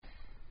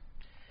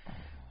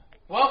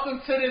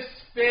Welcome to the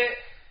Spit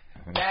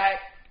Back.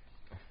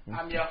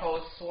 I'm your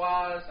host,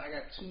 Swaz. I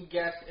got two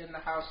guests in the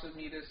house with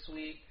me this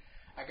week.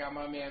 I got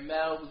my man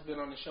Mel, who's been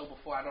on the show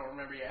before. I don't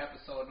remember your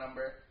episode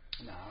number.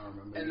 Nah, I don't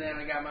remember. And then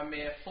I got my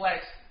man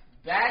Flex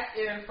back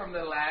in from the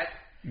LAC.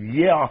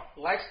 Yeah.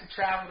 Likes to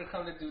travel to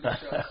come to do the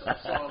show. So it's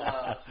all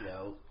love.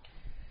 Yo.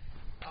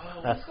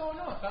 What's going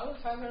on, fellas?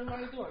 How's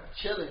everybody doing?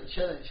 Chilling.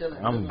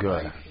 I'm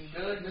good.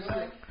 Good.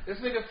 This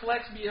nigga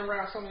Flex be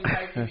around so many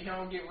white people, he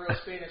don't get real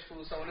Spanish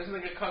food. So when this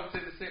nigga comes to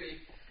the city,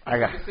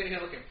 he's sitting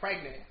here looking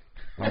pregnant.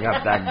 I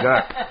got that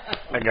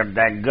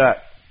gut.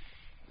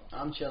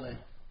 I'm chilling.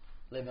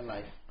 Living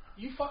life.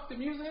 You fuck the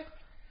music?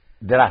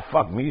 Did I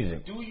fuck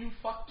music? Do you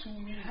fuck to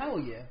music? Hell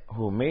yeah.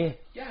 Who, me?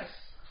 Yes.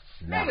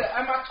 Nah. Nigga,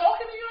 am I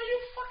talking to you? Are you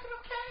fucking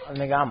okay?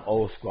 Nigga, I'm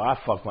old school. I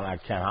fuck when I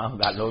can. I don't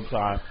got no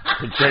time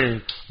to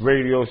change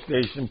radio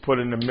station, put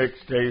in the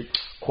mixtape,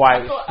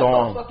 Quiet I thought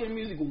Storm. fucking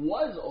music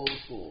was old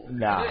school.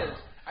 Nah. It is.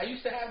 I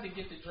used to have to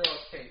get the draws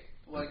tape.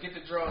 Well, get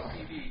the draws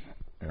CD.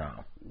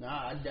 No.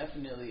 Nah, I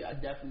definitely.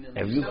 If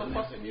you still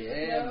fuck with music,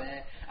 yeah, now?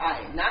 man.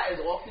 Alright, not as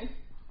often.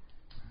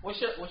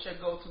 What's your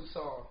go-to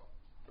song?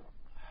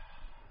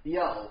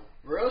 Yo,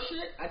 real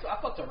shit. I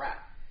fuck to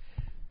rap.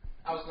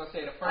 I was gonna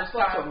say the I first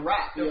fuck time. to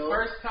rap, the yo.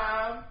 first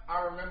time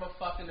I remember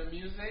fucking the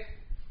music,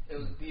 it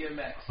was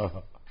DMX.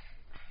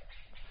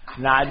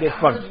 Nah, I did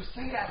fuck. I heard you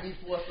say that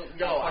before.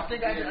 Yo, I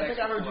think I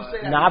heard you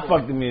say that. Nah, I before.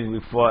 fucked the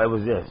music before. It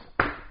was this.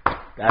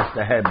 That's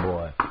the head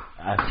boy.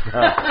 That's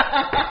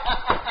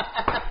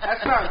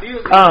That's not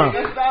music. That's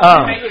nigga.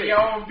 not You making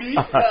your own beat.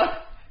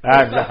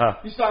 that's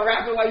You start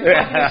rapping like you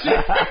fucking this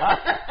shit.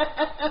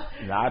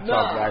 Nah, I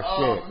talk that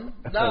shit.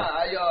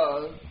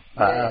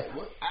 I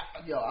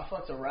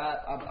fuck to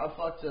rap. I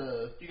fuck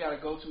to. You got a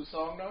go-to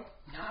song though?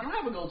 Nah, I don't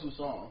have a go-to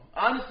song.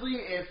 Honestly,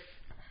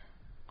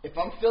 if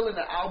I'm feeling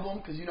the album,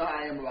 because you know how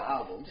I am about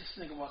albums. This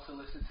nigga wants to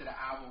listen to the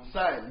album.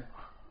 Son,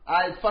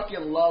 I fucking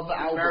love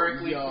albums,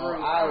 Numerically yo.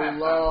 through. I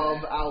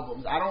love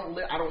albums. I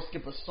don't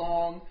skip a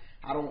song.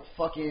 I don't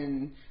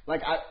fucking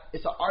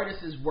it's an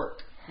artist's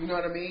work. You know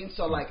what I mean?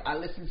 So like, I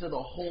listen to the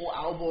whole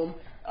album.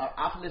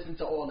 I've listened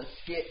to all the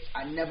skits.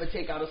 I never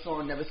take out a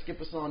song, never skip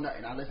a song,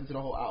 nothing. I listen to the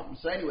whole album.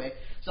 So anyway,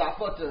 I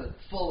fuck to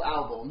full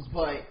albums,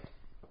 but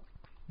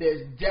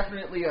there's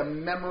definitely a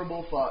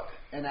memorable fuck,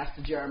 and that's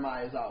the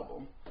Jeremiah's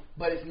album.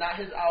 But it's not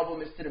his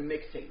album; it's to the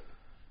mixtape.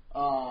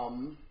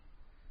 Don't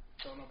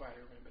nobody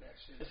remember that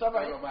shit. It's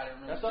alright. Don't nobody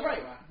remember. That's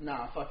alright.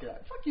 Nah, fuck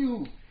that. Fuck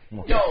you. Yo,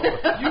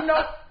 you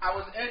know, I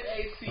was in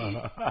AC,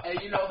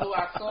 and you know who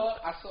I saw?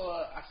 I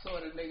saw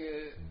the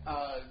nigga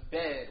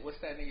Bed. What's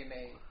that nigga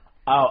name?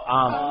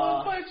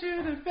 Oh, Put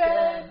you to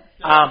bed.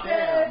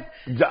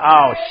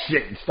 oh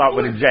shit! Start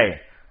with a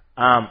J.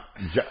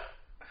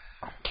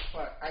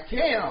 Fuck, I can't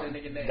Damn. remember the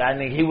nigga name. That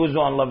nigga, he was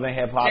on Love and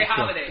Hip Hop. Jay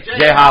Holiday.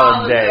 Jay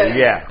Holiday,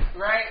 yeah.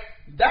 Right?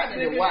 That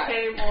Nigga nigga whack.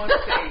 came on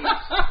stage.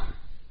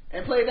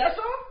 And played that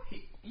song?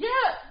 Yeah,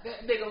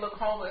 that nigga looked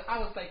homeless. I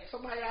was like,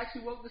 somebody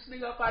actually woke this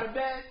nigga up out of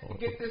bed to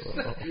get this,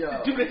 to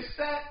do this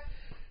set.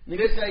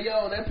 Nigga say,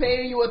 yo, they're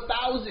paying you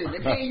 $1,000.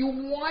 They're paying you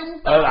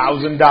 $1,000.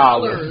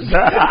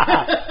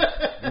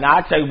 Now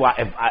I tell you what,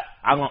 if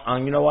I'm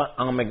gonna, you know what,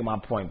 I'm gonna make it my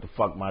point to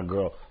fuck my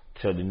girl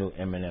to the new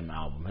Eminem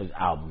album. His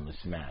album is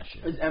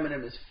smashing. His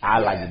Eminem is. I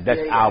like it. That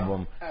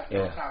album. I have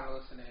no time to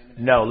listen to Eminem.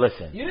 No,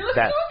 listen. You didn't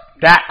listen to it?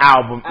 That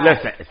album.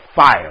 Listen, it's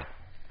fire.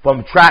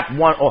 From track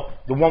one or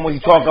the one where you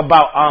talk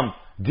about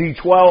D12.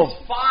 It's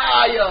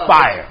fire.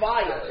 Fire. It's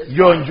fire. It's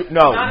You fire. enjoyed it.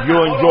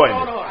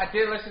 I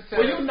did listen to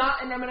Were you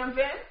not an Eminem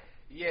fan?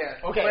 Yeah.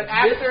 Okay. But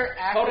after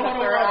hold the on.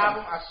 third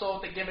album, I saw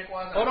what the gimmick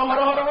was. Hold on.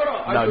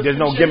 Are No, you a there's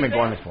Slim no Shady gimmick fan?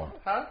 on this one.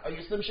 Huh? Are you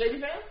a Slim Shady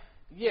fan?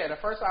 Yeah, the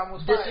first album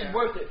was This fire. is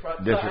worth it, bro.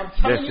 This So is- I'm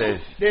telling this you,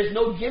 is- there's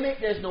no gimmick,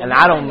 there's no And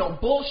nothing, I don't- no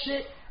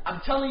bullshit.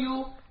 I'm telling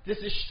you, this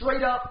is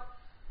straight up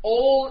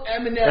old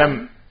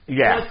Eminem.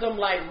 Yeah. On some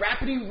like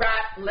rapidy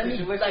rap. Did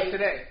you listen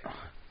today?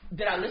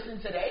 Did I listen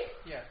today?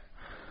 Yeah.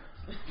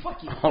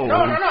 Fuck you. Holy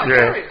No, shit.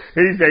 serious.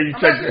 He said you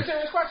I'm checked asking a it.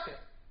 serious question.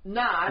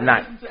 Nah, I didn't Nah.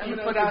 listen to He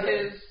Eminem put out today.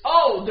 his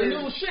the his-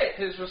 new shit.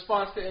 His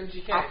response to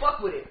MGK. I fuck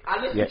with it. I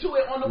listened Yeah. to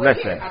it on the way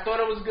Listen. here. I thought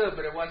it was good,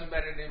 but it wasn't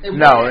better than It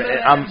No, wasn't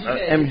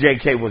better than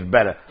MJK was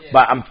better. Yeah.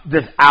 But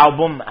this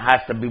album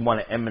has to be one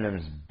of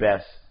Eminem's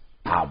best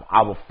albums.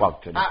 I will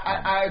fuck to this.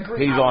 I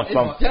agree. He's on It's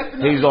some.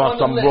 definitely He's on the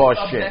some list raw of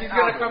shit. best He's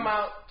gonna albums. come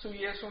out 2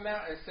 years from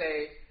now and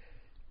say,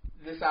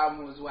 this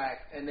album was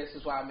whack, and this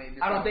is why I made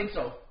this I don't album. think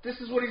so. This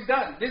is what he's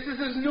done. This is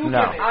his new No.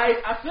 gimmick.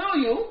 I feel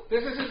you.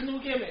 This is his new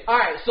gimmick. All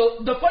right, so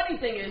the funny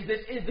thing is, this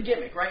is the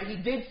gimmick, right? He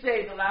did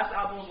say the last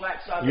album was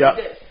whack, so I Yep.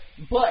 did this.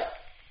 But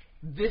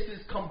this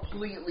is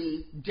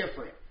completely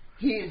different.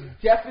 He is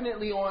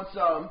definitely on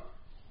some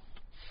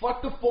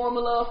fuck the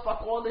formula,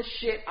 fuck all this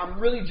shit. I'm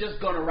really just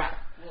gonna rap.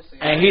 We'll see.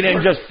 And he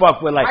didn't just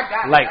fuck with I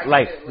got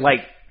it. like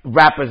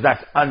rappers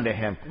that's under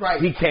him. Right.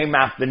 He came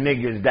after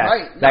niggas that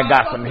Right. that No, I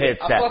got fuck some with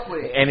hits. it. I fuck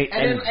with it. And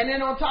And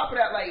then on top of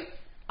that, like,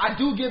 I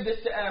do give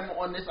this to M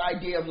on this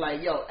idea of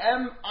like, yo,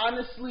 M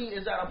honestly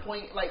is at a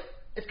point like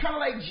it's kind of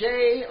like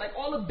Jay, like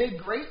all the big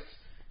greats.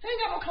 They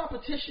ain't got no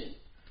competition.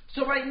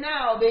 So right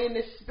now they in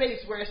this space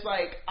where it's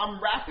like I'm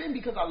rapping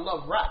because I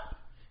love rap.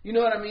 You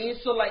know what I mean?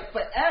 So like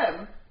for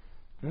M,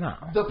 No.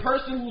 the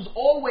person who's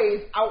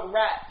always out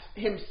rapped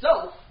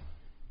himself,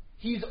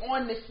 he's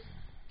on this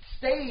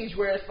stage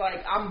where it's like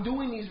I'm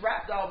doing these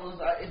rap albums.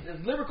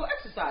 There's lyrical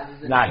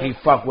exercises. Nah, he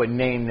fuck with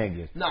name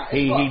niggas. Nah,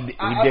 he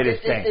did his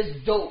thing.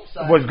 It's dope.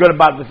 Son. What's good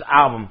about this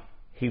album?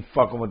 He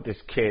fucking with this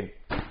kid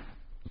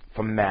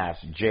from Mass,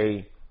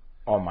 Jay.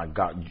 Oh my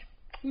God,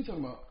 Who you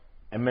talking about?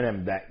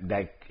 Eminem.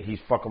 That he's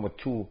fucking with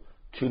two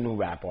new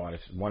rap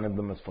artists. One of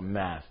them is from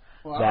Mass.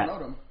 Well, I don't know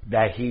them.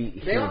 That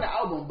he They on the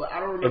album, but I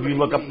don't remember. if you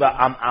look up the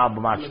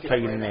album, I should tell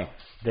you the right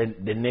name.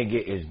 The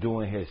nigga is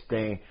doing his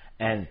thing,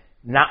 and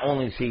not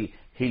only is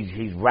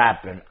he's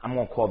rapping. I'm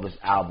gonna call this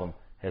album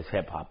his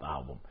hip hop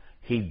album.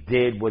 He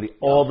did what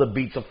all the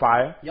beats are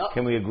fire. Yep.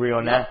 Can we agree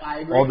on Yep, that? I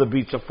agree. All the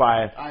beats are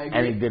fire, I agree.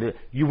 and he did it.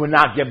 You will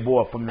not get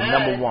bored from the And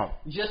number one.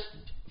 Just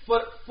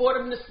for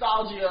the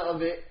nostalgia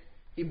of it,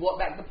 he brought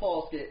back the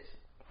Paul skits.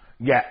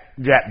 Yeah,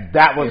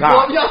 that was He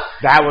hot. brought- yeah.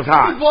 That was He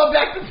hot. brought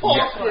back the Paul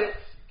Guess what? skits.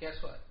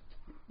 Guess what?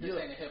 This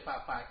ain't a hip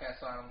hop podcast,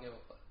 so I don't give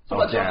a fuck. So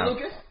what, John damn.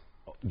 Lucas?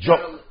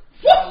 Joe,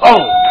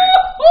 Oh,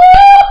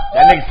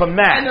 that nigga from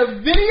Mass. and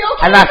the video.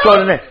 And I saw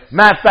the name.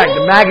 Matter of fact,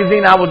 the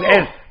magazine I was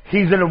in,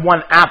 he's in the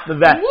one after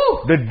that.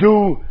 Woo. The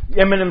dude,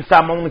 Eminem said,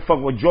 I'm only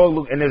fucking with Joe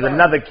Luke, and there's Right.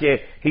 another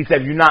kid. He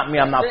said, "You not me,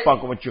 I'm not That's it.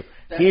 fucking with you."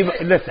 That's He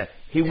it. listen.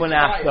 He It's went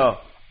fire. after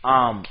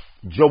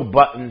Joe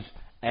Buttons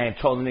and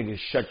told the niggas,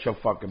 "Shut your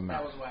fucking That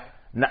mouth." was whack.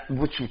 Not,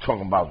 what you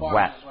talking about? Bars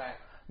Whack. was whack.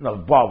 No,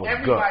 the bar was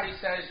Everybody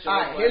says Joe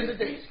Alright, here's Budden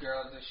the thing. beats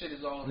girls. The shit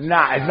is all. good.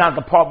 Nah, it's not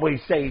the part where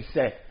he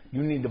said,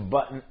 "You need the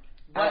button."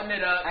 Button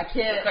it up. I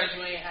can't- because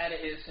you ain't had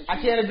it since.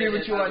 I can't agree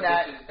with you on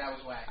that. That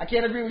was whack. I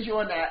can't agree with you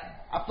on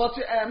that. I fucks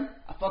with M.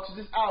 I fucks with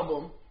this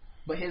album,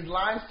 but his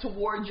lines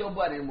toward Joe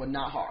Budden were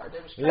not hard.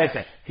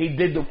 Listen, he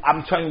did the.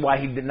 I'm telling you why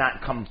he did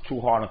not come too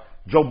hard.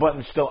 Joe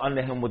Button's still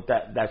under him with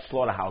that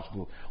Slaughterhouse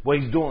group. What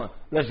he's doing,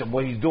 listen,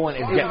 what he's doing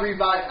is It's getting.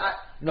 revive.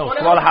 No,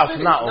 Slaughterhouse Slaughterhouse is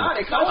finished. not Nah, over.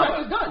 their contract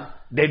is done.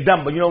 They're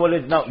done, but you know what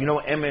it is? No, you know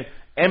what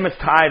Emmett's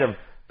tired of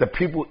the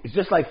people. It's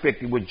just like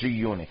 50 with G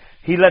Unit.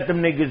 He let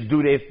them niggas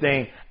do their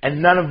thing,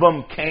 and none of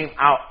them came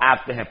out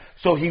after him.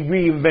 So he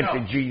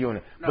reinvented No. G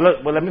Unit. No.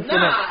 But let me finish.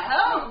 Nah,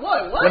 hell,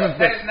 what? Let me That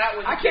finish. is not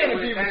what he I can't did.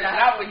 agree with That is that.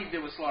 not what he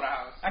did with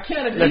Slaughterhouse. I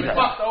can't agree Listen. with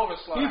He fucked that. over He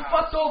Slaughterhouse.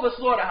 fucked over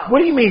Slaughterhouse. What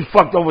do you mean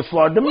fucked over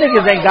Slaughter? Them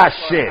niggas ain't got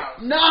shit.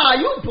 Slaughterhouse. Nah,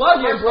 you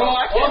bugging, First bro. off,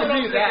 I all can't of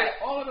agree those with that.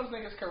 niggas- All of those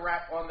niggas can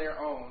rap on their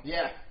own.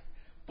 Yeah.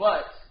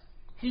 But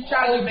he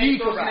tried to OD make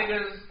those can rap.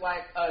 niggas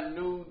like a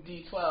new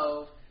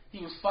D12.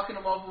 He was fucking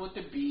them over with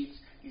the beats.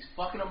 He's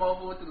fucking them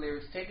over with the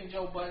lyrics. Taking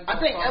Joe Budden. I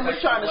think M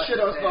was trying to shit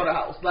on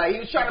Slaughterhouse. Like, he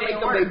was trying to make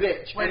them a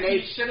bitch. When And they,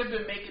 he should have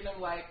been making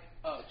them like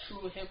a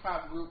true hip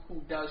hop group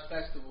who does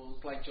festivals,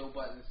 like Joe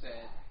Budden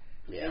said.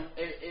 yeah.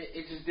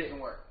 It just didn't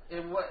work. It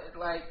was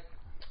like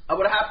I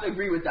would have to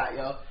agree with that,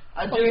 yo.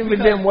 I It even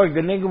didn't work. The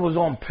nigga was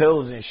on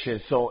pills and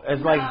shit. So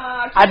it's like,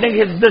 Nah, I think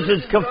this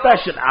is bro.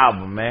 confession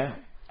album, man.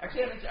 I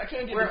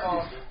can't get we're this.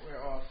 off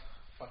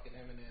fucking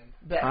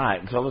Eminem. Bet. All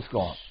right, so let's go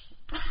on.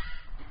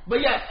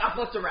 But yes, I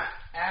fucked the rap.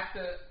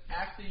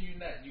 After you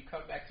nut, you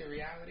come back to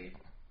reality.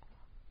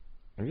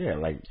 Yeah,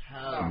 like,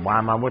 Hell why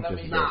am I with Let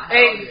this? me- bitch? Nah. Hell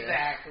yeah.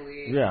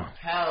 Exactly. Yeah.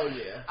 Hell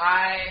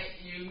yeah.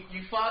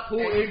 You fuck. Who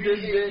and is you, this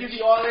you, bitch? You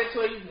be all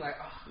into it. You be like,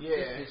 oh, Yeah.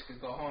 this bitch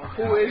could go home.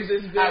 Who now. is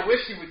this bitch? I wish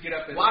she would get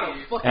up and Why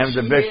leave. the fuck And is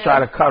if the she bitch here? try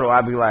to cuddle,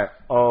 I'd be like,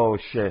 oh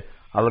shit.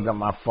 I look at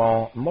my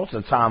phone. Most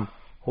of the time,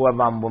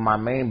 whoever I'm with my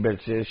main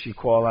bitch is, she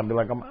call, I'd be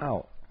like, I'm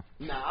out.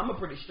 Nah, I'm a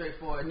pretty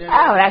straightforward nigga.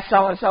 Oh, that's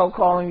so and so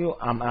calling you.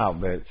 I'm out,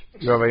 bitch.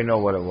 You already know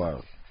what it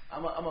was.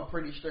 I'm a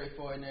pretty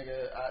straightforward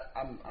nigga.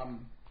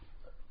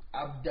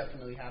 I've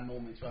definitely had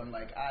moments where I'm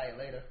like, alright,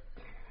 later.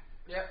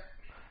 Yep.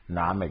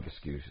 Nah, I make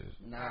excuses.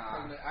 Nah.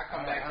 I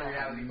come back to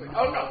reality. quick.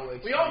 Oh no,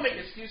 we all make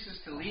excuses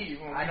to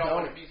leave when we I don't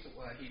want don't. to be.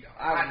 Well, he don't.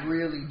 I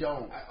really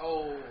don't.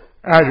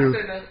 I do.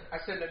 I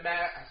send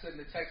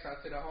a text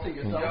out to the home. To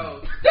yourself.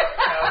 Yo,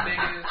 tell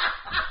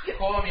niggas,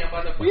 call me. I'm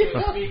about to put you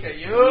on speaker.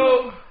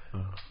 Yo,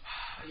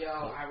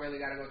 I really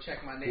gotta go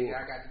check my nigga.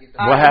 I got to get the.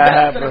 What Alright,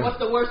 happened? What's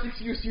the worst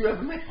excuse you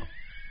ever made?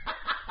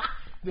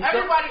 Did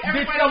Everybody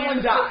someone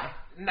uses die?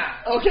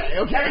 Nah. Okay.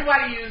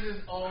 Everybody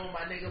uses,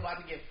 my nigga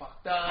about to get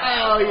fucked up.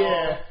 Oh,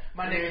 yeah.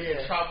 My nigga's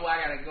Yeah. in trouble. I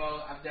gotta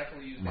go. I've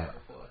definitely used that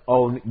before.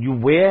 Oh, you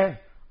where?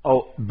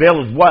 Oh,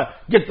 Bill's what?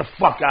 Get the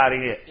fuck out of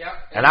here. Yep.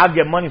 And I'll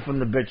get money from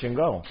the bitch and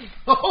go.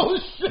 Oh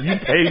shit. You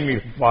pay me,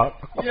 fuck.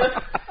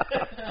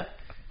 Yeah.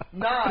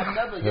 Nah,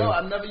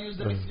 I've never used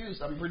an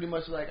excuse. I'm pretty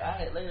much like,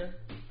 alright, later.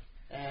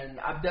 And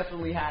I've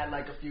definitely had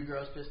like a few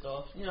girls pissed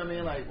off. You know what I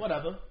mean? Like,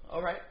 whatever.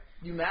 Alright.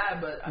 You mad,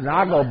 but Now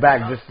I go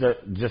back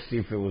just see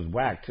if it was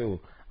whack too.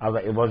 I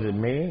was like, was it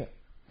me?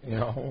 You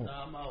know?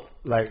 Nah, I'm out.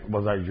 Like,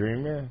 was I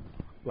dreaming?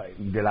 Like,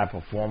 did I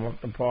perform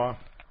up the part?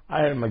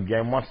 I hit him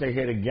again. Once they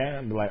hit again,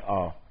 I'd be like,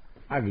 oh,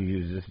 I could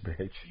use this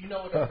bitch. You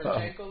know what a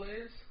Virjanko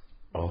is?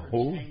 Oh,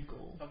 who?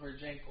 A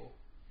Virjanko.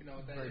 You know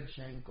what that is?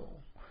 Virjanko.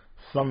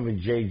 Some of the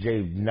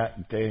JJ nut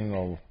thing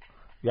or...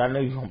 Yeah, I know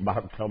you're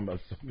about to tell me about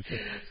some shit.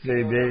 You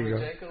know what There you a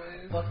go.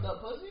 Virjanko is? Fucked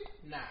up pussy?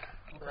 Nah,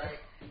 right?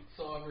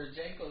 So a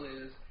virjangle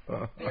is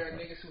there are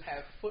niggas who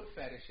have foot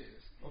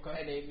fetishes. Okay.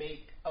 And they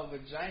make a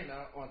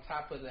vagina on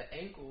top of the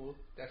ankle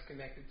that's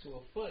connected to a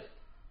foot.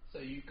 So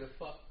you could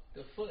fuck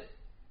the foot.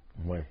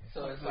 Wait.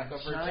 So it's like a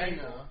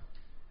virjangle.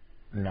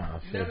 Nah,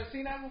 You never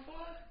seen that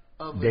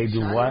before? They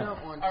do what?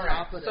 On All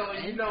right. top of So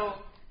the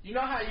you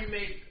know how you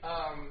make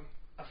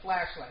a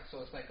flashlight. So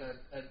it's like a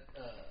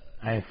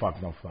I ain't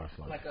fuck no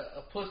flashlight. like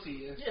a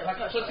pussy. It's Yeah, like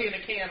a flashlight. pussy in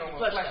a can on a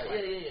flashlight.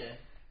 flashlight. Yeah.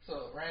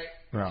 So right.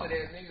 No. So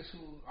there's niggas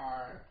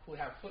who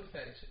have foot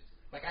fetishes.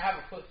 Like I have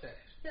a foot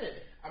fetish. Yeah.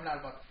 I'm not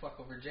about to fuck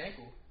a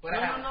virjangle, but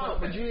I have a No. foot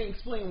But fetish. you didn't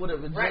explain what a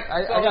vagina. Right.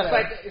 I So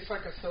gotta. it's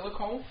like a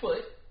silicone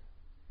foot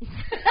with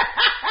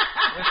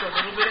a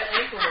little bit of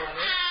ankle on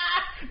it.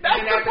 That's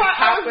and the then at the part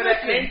I top was of the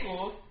missing.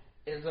 ankle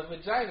is a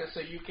vagina, so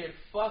you can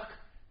fuck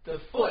the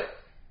foot.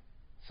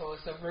 So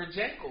it's a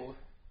virjangle.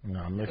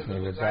 Nah, miss Because me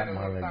the with that, vagina's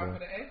my on top nigga. of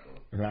the ankle.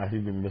 Nah, he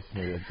been missing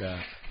me with that.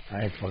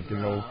 I ain't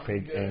fucking no Nah,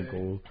 fake good.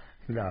 ankle.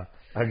 Nah,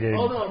 again.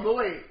 Hold on, but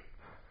wait.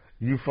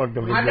 You fucked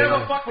the I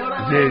never fucked Hold it.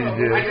 on, Yeah, hold on,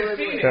 you did. I just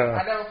seen it. Yeah.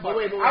 I never fucked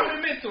wait, it. but I wait. would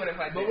admit to it if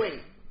I did. But wait,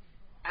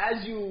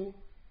 as you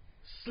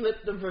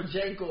slip the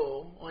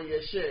virjangle on your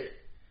shit,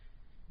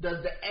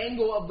 does the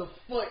angle of the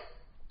foot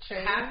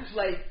Change? have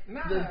like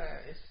Nah, the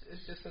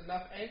it's just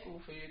enough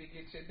ankle for you to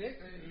get your dick.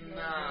 You know,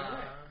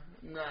 nah,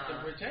 The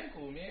nah,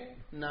 virjangle, man.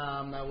 nah?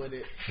 I'm not with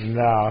it.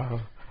 Nah.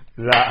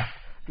 Nah,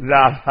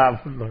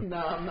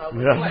 I'm not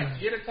with Yeah. it. Like,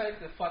 you're the type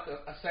to fuck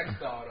a sex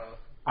doll, though.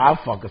 I'll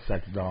fuck a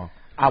sex doll.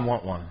 I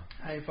want one.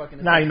 I ain't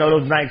fucking. Nah, you know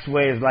those nice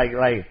ways, like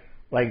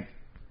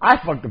I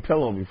fucked a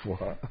pillow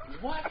before.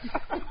 What?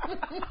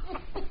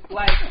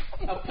 Like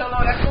a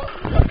pillow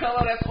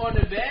that's on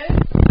the bed?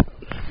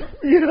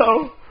 You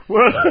know.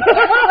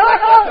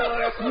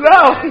 that's on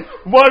No,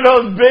 one of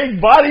those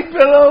big body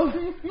pillows.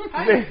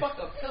 How you fuck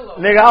a pillow?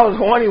 Nigga, I was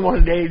horny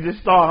one day,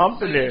 just started So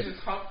humping you it just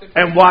humped the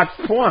and pillow? watched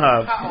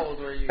Pornhub. How old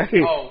were you?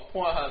 Hey. Oh,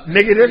 Pornhub.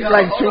 Nigga, this is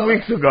like hold 2 on.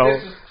 weeks ago.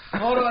 This is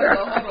Hold on.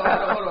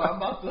 I'm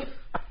about to.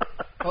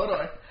 Hold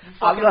on.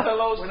 fucking not-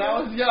 pillows When too? I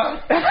was young.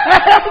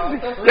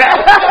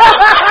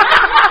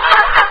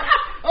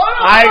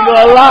 I ain't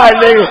gonna lie,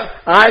 nigga.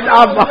 I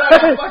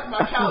fucked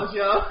my couch,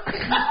 yo.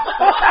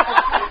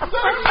 So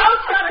the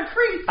couch got a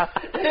crease,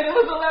 and it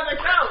was a leather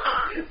couch.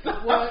 So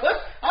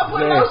I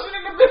put lotion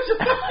in the bitch's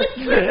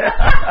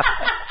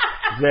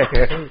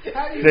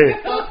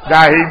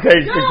Nah, he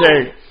takes the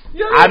cake.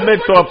 I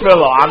meant to a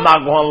pillow. I'm not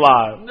gonna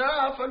lie.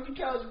 Nah, fuck the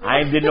couch, bro. I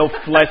ain't did no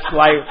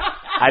fleshlight.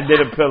 I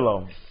did a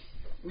pillow.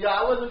 Yeah,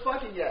 I wasn't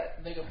fucking yet.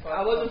 Nigga fuck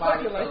I wasn't a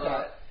body fucking like pillow,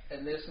 that.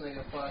 And this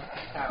nigga fuck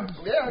a couch.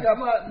 Yeah, I got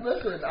my.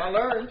 Listen, I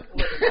learned.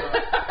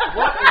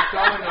 What is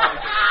going on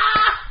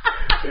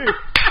here?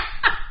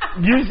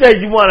 You said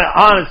you wanted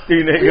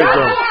honesty, nigga. So.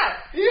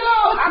 Yo,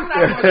 I'm not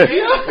gonna say it.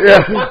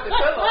 Yeah. Fuck the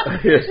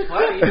pillow. It's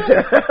funny.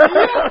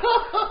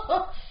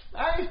 yo.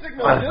 I ain't stick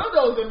no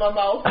dildos in my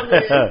mouth. I mean,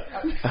 if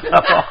you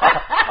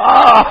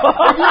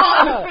don't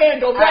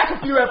understand, go back a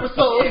few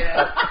episodes.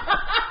 Yeah.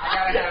 I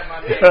gotta have my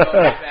man go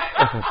back.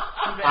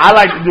 I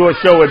like to do a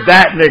show with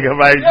that nigga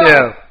right Yo,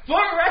 there. for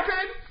the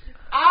record,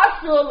 I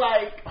feel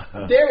like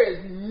there is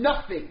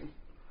nothing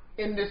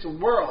in this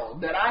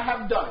world that I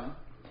have done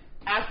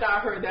after I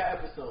heard that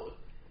episode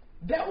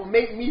that will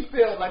make me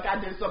feel like I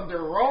did something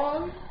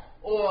wrong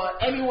or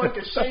anyone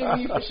could shame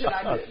me for shit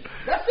I did.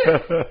 That's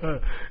it.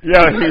 Yo,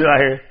 he's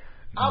like,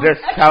 I'm this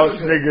extra couch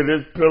good. nigga,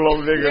 this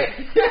pillow nigga.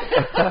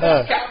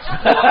 Couch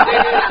pillow,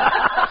 nigga.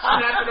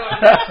 Snap it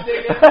on that,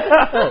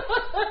 nigga.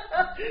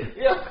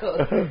 Yeah,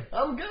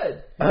 I'm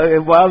good. Okay,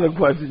 what other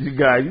questions you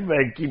got? You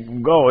better keep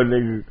them going,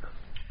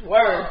 nigga.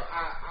 Word.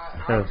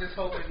 I'm just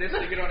hoping this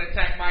nigga don't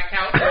attack my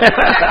couch.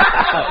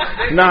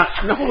 Nah,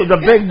 no, the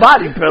big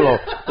body pillow.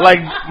 Like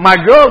my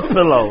girl's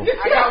pillow.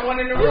 I got one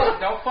in the room.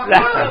 Don't fuck my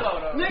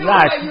pillow, though. Nigga,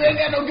 Nah, like you ain't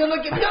got no good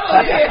looking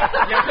pillow here.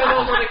 Your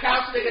pillows on the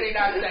couch, nigga, they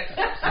not sexy.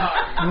 I'm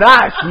sorry.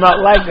 Nah, it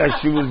smelled like her.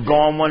 She was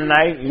gone one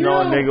night. You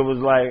know, a Yeah. nigga was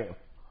like,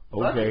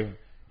 okay.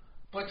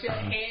 But your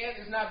hand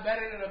is not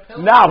better than a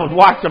pillow. Nah, I was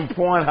watching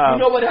Pornhub.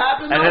 You know what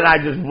happened? And though? then I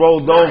just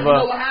rolled Nah, over. you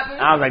know what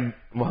happened? I was like,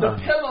 The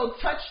pillow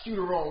touched you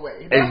the wrong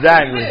way. That's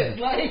Exactly. What it is.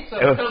 Like, So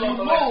It the was- pillow you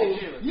molested move.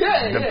 you.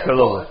 Yeah, the yeah.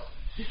 pillow. of course.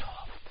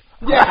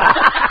 Yeah.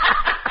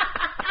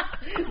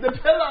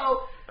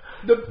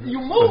 You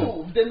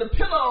moved, and the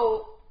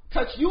pillow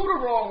touched you the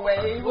wrong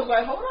way. He was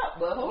like, hold up,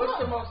 but hold What's up.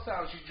 the most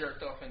times you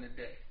jerked off in a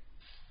day?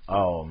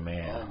 Oh Oh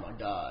man. my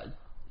god.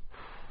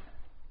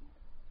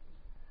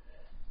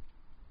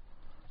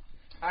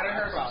 I done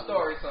heard some Probably.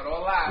 stories, so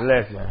don't lie.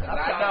 Listen.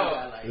 I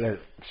know. Listen.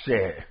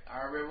 Shit.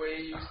 I remember when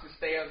you used to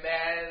stay up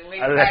there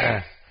late Listen.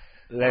 nights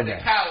on the Listen.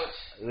 couch.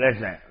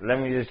 Listen. Let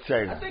me just tell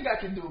you. I think I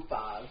can do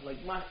 5. Like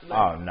my.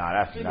 Oh no,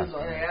 that's figures nothing.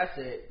 on there, that's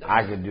it.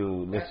 I could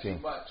do, That's listen,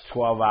 too much.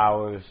 12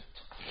 hours,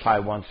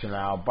 probably once an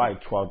hour, probably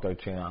 12,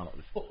 13 hours.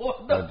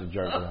 What With the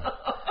jerk off.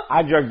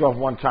 I jerked off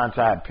one time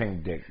till I had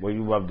pink dick, where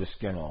you rub the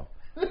skin off.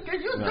 Look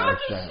at you No, dark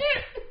I'm as saying.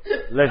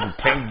 shit. Listen,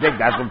 pink dick,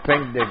 that's what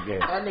pink dick is.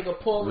 That nigga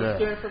pulled the Yeah.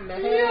 skin from the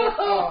head. Yo.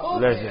 Oh,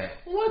 Listen, man.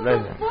 What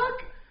listen. the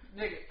fuck?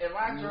 Nigga, if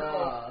I jerk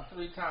off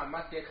 3 times,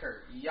 my dick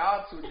hurt.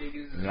 Y'all 2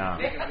 niggas is Nah.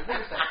 ridiculous.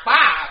 Niggas said 5.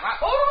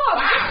 Hold on,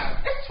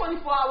 5. it's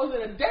 24 hours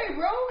in a day,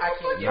 bro. I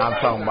can't Now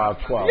I'm talking about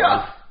 12.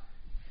 Yeah.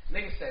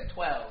 Niggas said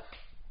 12.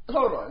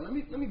 Hold on, let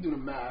me do the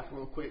math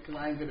real quick because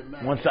I ain't good at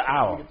math. Once an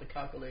hour. Get the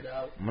calculator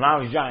out. When I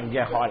was young,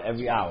 get hard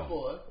every hour.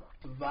 4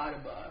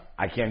 divided by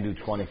I can't do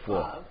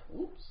 24. 5.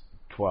 Oops.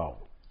 12.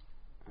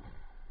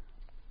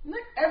 Nick,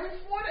 every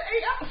 4 to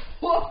 8 hours.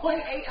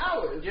 4.8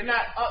 hours. You're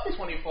not up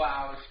 24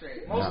 hours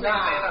straight. Most niggas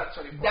Nah, ain't up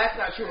 24 that's hours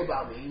not true straight.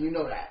 about me. You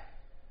know that.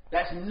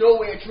 That's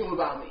nowhere true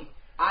about me.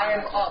 I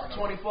am up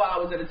 24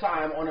 hours at a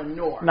time on a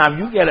norm. Now, if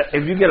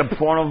you get a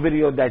porno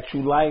video that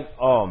you like,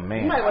 oh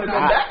man, You might wanna go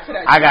back to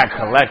that I shit. got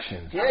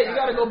collections. Yeah, you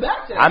gotta go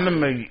back to that. I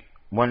remember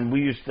when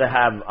we used to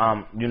have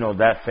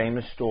that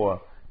famous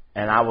store,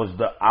 and I was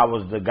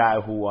the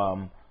guy who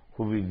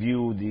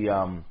reviewed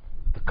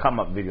the come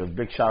up videos.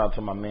 Big shout out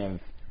to my man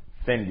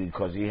Fendi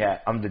because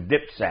I'm the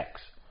dip sex.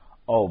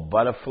 Oh,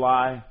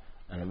 Butterfly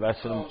and the rest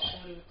of them. Oh,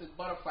 shorty with the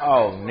butterfly.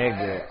 Oh, That's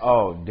nigga. what I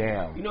Oh,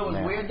 damn. You know what's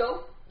man. weird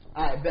though?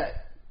 I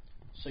bet.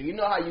 So you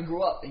know how you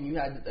grew up and you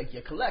had like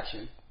your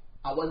collection.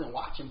 I wasn't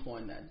watching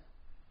porn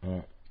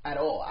then at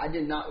all. I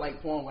did not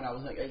like porn when I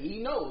was like. He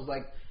knows.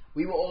 Like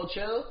we were all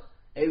chill.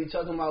 They be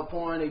talking about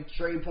porn, they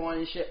trade porn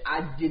and shit.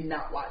 I did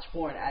not watch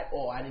porn at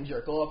all. I didn't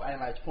jerk off. I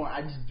didn't watch porn.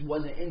 I just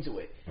wasn't into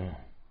it.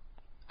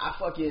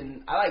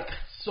 I like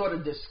sort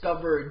of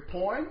discovered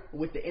porn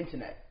with the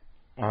internet.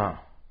 Uh-huh.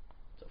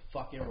 It's a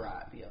fucking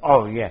ride, yo.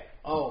 Oh yeah.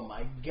 Oh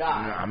my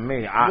god. I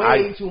mean,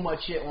 way too much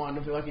shit on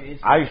the fucking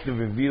internet. I used to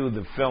review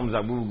the films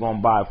that we were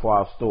gonna buy for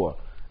our store,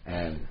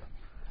 and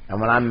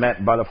when I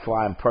met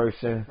Butterfly in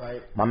person,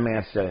 Right. my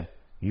man said,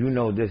 "You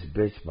know this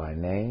bitch by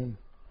name?"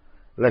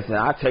 Listen,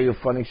 I'll tell you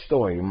a funny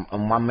story.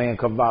 My man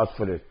can vouch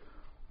for this.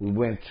 We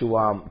went to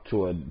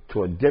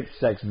a dip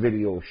sex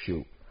video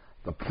shoot.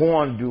 The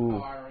porn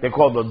dude, they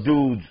call the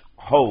dudes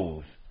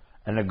hoes,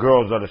 and the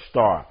girls are the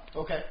star.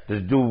 Okay.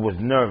 This dude was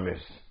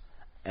nervous,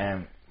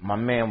 and my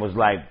man was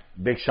like,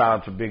 big shout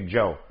out to Big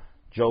Joe.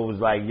 Joe was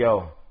like,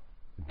 yo,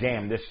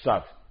 damn, this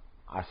sucks.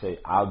 I said,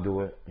 I'll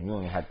do it, and you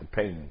don't even have to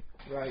pay me.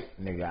 Right.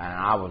 Nigga, and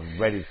I was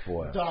ready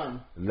for it.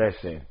 Done.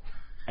 Listen,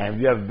 and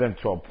if you ever been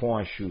to a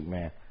porn shoot,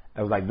 man,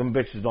 it was like, them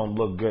bitches don't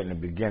look good in the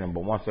beginning,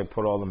 but once they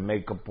put all the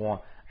makeup on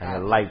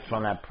and the lights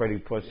on that pretty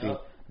pussy,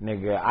 Yep.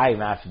 nigga, I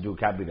even asked the dude,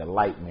 can I be the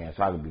light man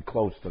so I could be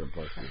close to the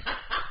pussy?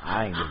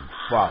 I ain't give a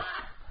fuck.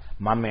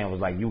 My man was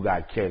like, you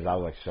got kids. I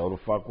was like, so the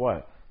fuck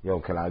what? Yo,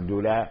 can I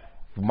do that?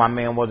 If my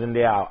man wasn't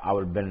there, I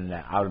would have been in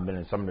that. I would have been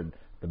in some of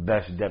the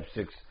best dip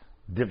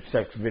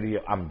sex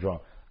video. I'm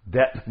drunk.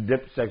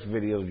 Dip sex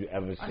videos you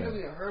ever I never seen.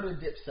 even heard of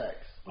dip sex.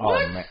 Oh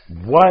man,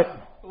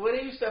 what? When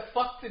they used to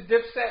fuck the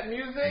Dipset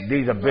music,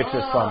 These are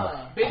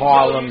bitches Big from Joe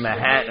Harlem, used to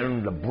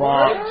Manhattan, the Big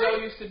Bronx. Joe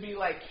used to be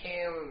like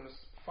Cam's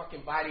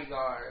fucking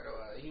bodyguard,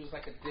 or he was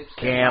like a Dipset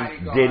Cam,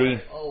 bodyguard.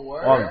 Diddy. Oh,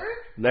 word?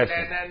 Listen.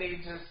 And then they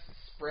just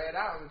spread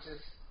out and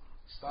just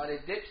started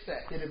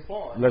Dipset. Did it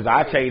porn. Listen,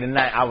 I tell you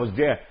tonight, I was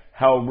there.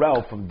 Hell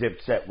Rel from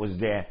Dipset was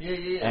there.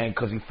 Yeah. And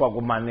because he fucked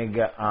with my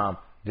nigga,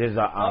 there's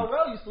a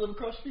Rel used to live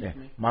across the street yeah,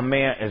 from me. my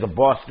man is a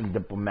Boston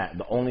diplomat,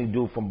 the only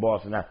dude from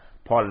Boston that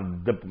part of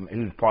the diplomat. He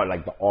was part of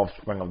like the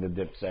offspring of the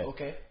Dipset.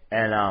 Okay.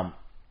 And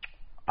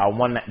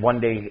one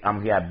day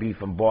he had beef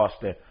in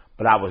Boston,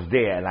 but I was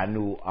there and I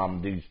knew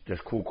this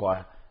crew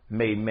called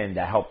Made Men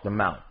that helped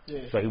him out.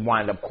 Yeah. So he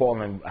wound up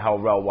calling Hell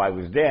Rel while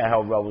he was there.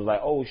 Hell Rel was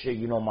like, oh shit,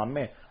 you know my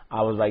man.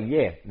 I was like,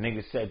 yeah.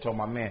 Nigga told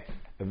my man,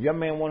 if your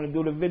man want to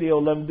do the video,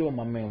 let him do it.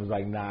 My man was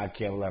like, nah, I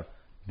can't let him.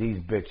 These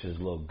bitches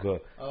look good.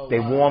 Oh, they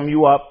wow. warm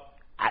you up.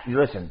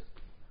 Listen,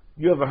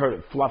 you ever heard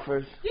of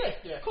fluffers?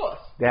 Yeah, of course.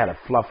 They had a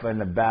fluffer in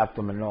the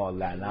bathroom and all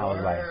that. And I was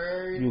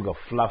Word. like, you can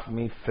fluff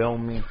me,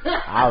 film me.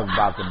 I was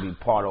about to be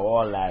part of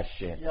all that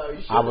shit. Yo, you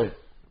I was.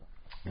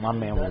 should've- My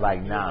man was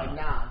like,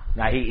 nah.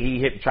 Nah,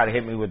 he tried to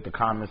hit me with the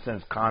common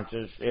sense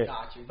conscious shit.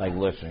 Got you. Like,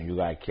 listen, you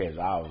got kids.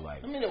 I was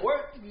like, I mean, it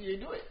worked. You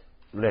do it.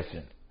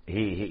 listen,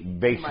 he might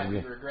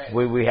basically, be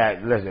regretting. we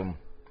had, listen,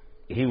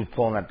 he was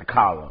pulling at the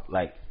collar,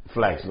 like,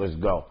 flex, let's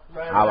go.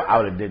 Right. I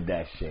would have did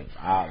that shit.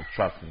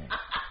 Trust me.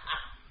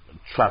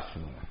 Trust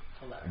me.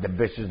 Hilarious. The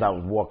bitches that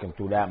was walking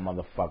through that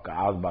motherfucker,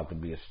 I was about to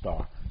be a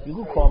star. You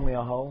can call me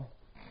a hoe.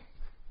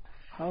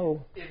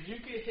 Hoe. If you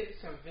could hit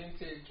some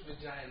vintage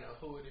vagina,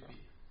 who would it be?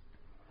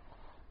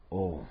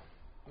 Oh.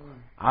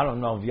 I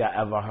don't know if y'all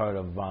ever heard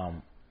of,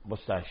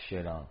 what's that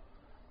shit,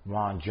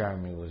 Ron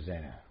Jeremy was in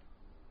it.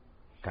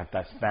 Got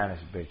that Spanish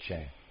bitch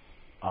in.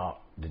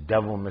 The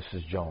Devil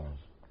Mrs. Jones.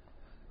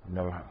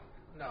 Never heard.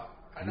 No,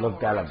 I know Look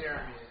who that Ron up.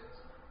 Jeremy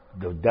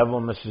is. The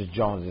Devil Mrs.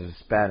 Jones is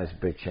a Spanish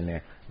bitch in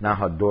there. Now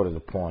her daughter's a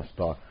porn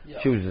star. Yo.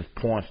 She was this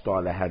porn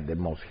star that had the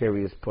most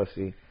hairiest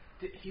pussy.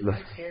 He Look.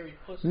 likes hairy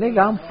pussy. Nigga,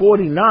 I'm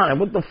 49.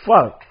 What the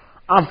fuck?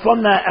 I'm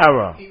from that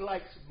era. He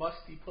likes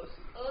musty pussy.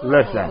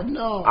 Listen,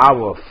 no. I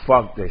will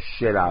fuck the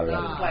shit out of He's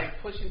you.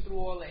 like pushing through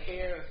all the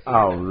hair. And seeing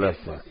Oh, the big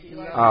listen. pussy. He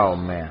likes Oh, it.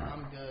 man.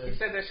 I'm He good.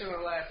 said that shit on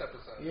the last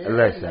episode. Yeah,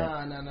 Listen.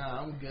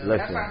 Nah, I'm good. Listen.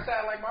 That's why I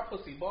sound like my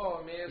pussy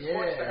ball, man. It's Yeah.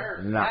 scorched to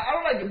earth. Nah. I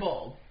don't like the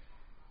ball.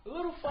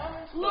 Little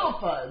fuzz. Little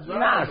fuzz. Right?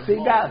 Nah, The see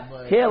ball, that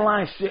but-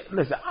 hairline shit.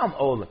 Listen, I'm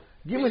older.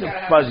 Give me You the gotta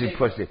have fuzzy shape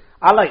pussy. up.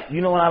 I like,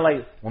 you know what I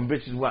like? When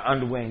bitches wear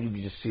underwear and you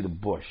can just see the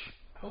bush.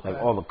 Okay.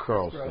 Like all the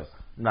curls. Gross.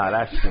 Nah,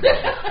 that shit.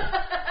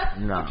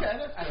 Nah. Okay,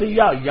 that's See,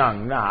 y'all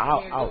young.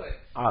 Nah, Can't do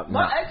it.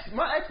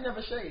 My ex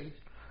never shaved.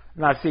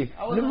 Nah, see,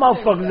 I the wasn't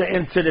motherfuckers okay are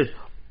into this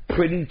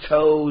pretty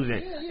toes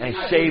and,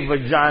 Yeah. shaved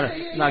vagina.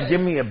 Yeah. Now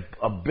give me a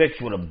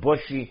bitch with a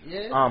bushy,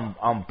 Yeah.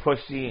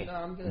 pussy, No,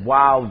 I'm good.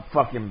 wild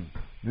fucking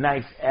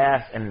nice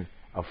ass and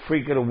a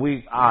freak of the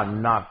week. I'll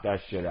knock that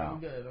shit I'm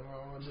out. good.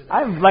 I'm gonna do that.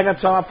 I like I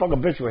tell, I fuck a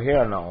bitch with hair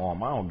on her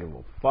arm. I don't give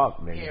a fuck,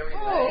 nigga. Hairy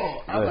Oh,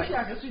 legs. I wish Listen.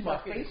 I could see my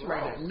Fucking face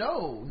right gross.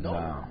 now.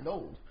 No.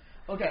 No.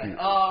 Okay.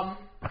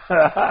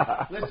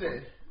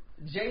 Listen.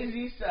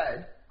 Jay-Z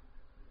said,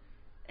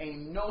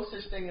 "Ain't no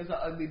such thing as an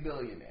ugly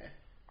billionaire."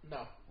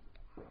 No.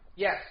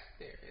 Yes,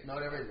 there is. No,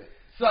 there isn't.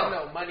 So So,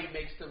 no, money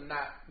makes them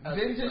not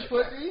ugly, vintage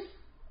but- pussy.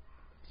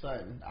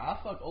 Son, I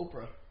fuck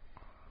Oprah.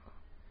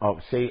 Oh,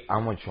 see,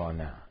 I'm with you on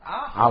that.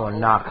 I I would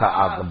knock her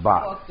out the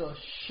box. I fuck the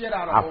shit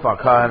out of I Oprah. fuck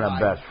her and her Oh my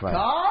best friend.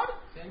 God.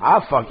 I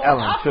fuck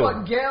Ellen I too.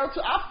 fuck Gail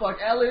too. I fuck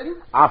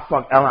Ellen. I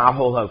fuck Ellen. I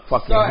hold her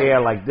fucking Son. hair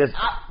like this.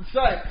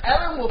 Son,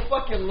 Ellen will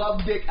fucking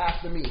love dick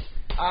after me.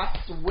 I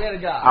swear to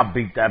God. I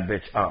beat that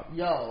bitch up.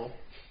 Yo.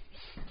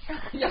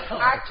 Yo.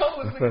 I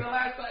told this nigga the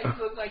last time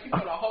you look like you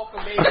put a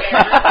Hulkamania.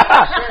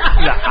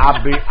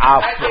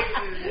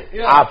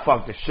 I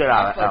fuck the shit I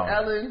out of fuck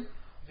Ellen. Ellen.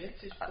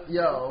 Vintage pussy.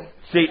 Yo.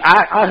 See,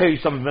 I hear you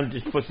some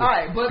vintage pussy.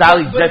 Alright, but-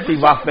 Sally but Jesse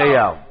we talking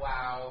Raphael.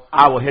 Wow.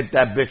 I will hit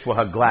that bitch with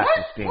her glasses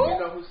What? steam. Who? You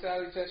know who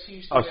Sally Jesse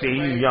used to Oh, be? see,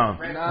 you Red- young.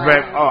 Red-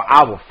 Nah.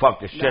 I will fuck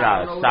the shit Nah, I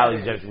out don't of know Sally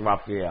who that is. Jesse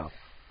Raphael.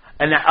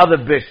 And that other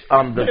bitch,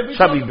 But the if we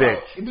chubby talking bitch.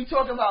 about- If we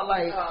talking about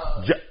like,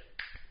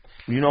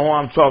 You know who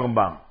I'm talking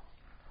about?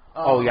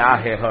 Oh, yeah,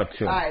 I hit her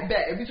too. Alright,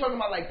 bet. If we talking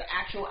about like the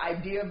actual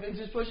idea of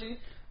vintage pussy,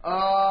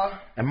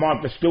 And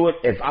Martha Stewart,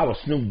 if I was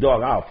Snoop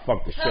Dogg, I'll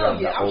fuck the shit out hell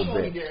of yeah, that I'm old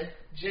sure he bitch. did.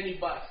 Jenny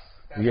Buss.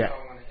 That's Yeah. what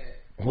I want to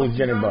hit. Who's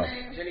Jenny Her Buss?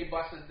 name? Jenny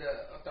Buss is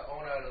the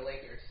owner of the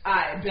Lakers.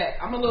 Alright, bet.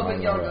 I'm a little I bit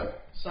know younger,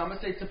 that. so I'm gonna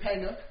say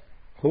Topanga.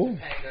 Who?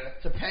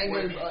 Topanga Boy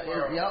is, Meets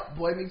World. yep,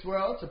 Boy Meets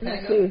World. Yeah,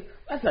 Topanga. see,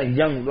 that's a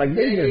young, like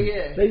they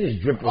Yeah. they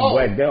just dripping Oh,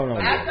 wet. They don't know.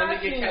 after- what.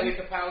 Let me get Kelly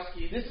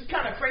Kapowski. This is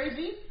kind of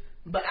crazy,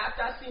 but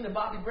after I seen the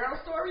Bobby Brown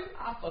story,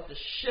 I fucked the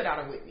shit out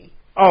of Whitney.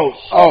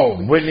 Oh,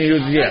 Whitney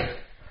Houston, yeah.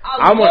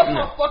 I love wouldn't-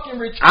 how fucking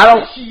rich I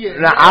don't. she is.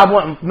 Nah, I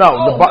wouldn't. No,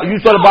 Oh you my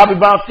saw the God. Bobby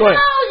Brown story.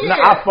 Hell Nah,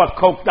 yeah. I fuck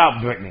coked out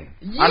Britney.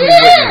 Yeah, I mean Whitney.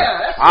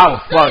 that's what I I'm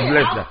was fuck. saying.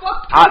 Listen, I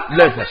fucked coked out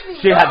listen. Whitney,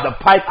 She had bro. the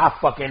pipe. I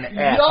fuck in the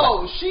ass.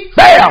 Yo, she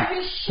Bam! crazy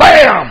as shit.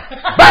 Bam!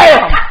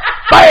 Bam!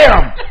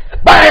 Bam!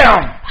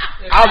 Bam!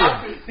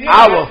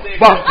 I will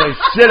fuck the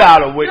shit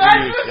out of Whitney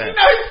Right, Houston. you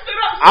know, he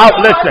stood up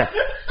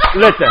so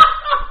Listen.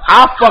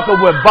 I fuck her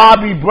with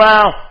Bobby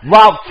Brown,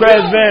 Ralph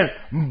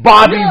Tresvant,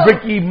 Bobby, Yo.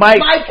 Ricky, Mike,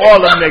 Mike.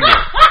 all them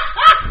niggas.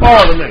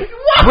 All them niggas.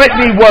 What?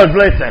 Whitney was,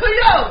 listen. So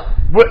yo,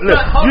 Look,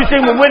 hold you on, see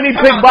time when out, Whitney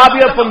time picked out, Bobby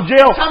time up from out,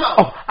 jail? time out.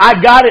 Oh, I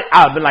got it.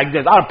 I'd been like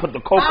this. I'd put the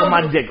coke on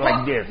my dick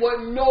like this.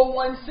 What no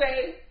one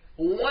say?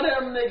 One of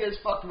them niggas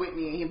fucked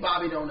Whitney and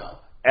Bobby don't know.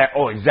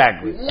 Oh,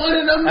 exactly. One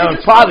of them That was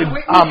niggas probably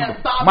fucked Whitney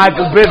and Bobby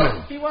Michael don't Bivins.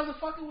 know. He wasn't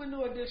fucking with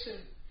New Edition.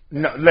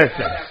 No,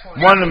 listen. At that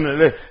point. One of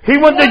them. He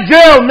went to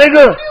jail,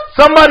 nigga.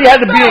 Somebody had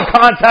to be in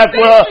contact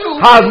with her. Thank you.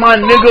 How's What my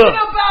you nigga?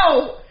 talking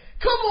about?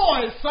 Come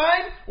on, son.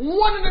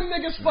 One of them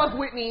niggas fucked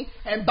Whitney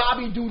and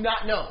Bobby do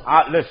not know.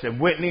 Listen,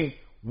 Whitney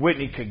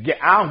could get.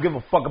 I don't give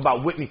a fuck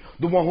about Whitney,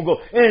 the one who go.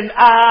 And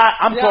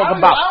I'm Yeah, talking I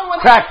about don't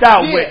wanna- cracked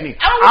out yeah. Whitney.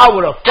 I don't I want-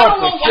 would have I fucked don't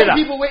the want shit white out.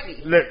 people Whitney.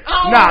 Look, I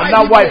don't nah, want not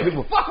white white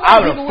people people. Fuck white I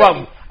would have people fucked.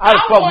 Whitney. I'd have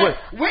I fucked want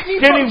with Whitney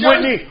skinny from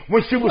Whitney Jersey.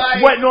 when she was Like-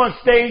 sweating on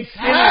stage.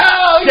 Skinny,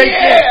 Hell shaking.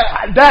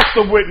 yeah. That's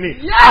the Whitney.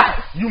 Yes.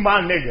 You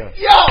my nigga.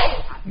 Yo,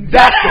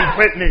 That's the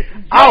Whitney.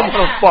 I would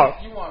have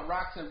fucked. You want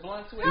rocks and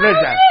blunts with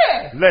Listen,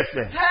 yeah.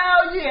 listen.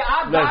 hell yeah.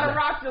 I Listen. gotta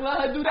rock to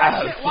let her do that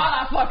I- shit while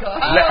I fuck her.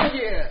 Hell Let-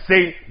 yeah.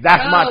 See,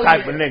 that's my Hell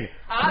type yeah. of nigga.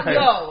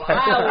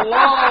 I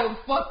love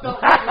fucked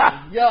up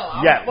Whitney. Yo,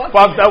 I'm Yeah, fucking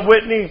fucked with up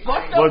Whitney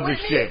Fucked up was the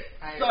Whitney? shit.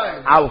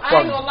 Son, I was I ain't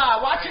fucking. gonna lie.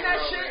 Watching I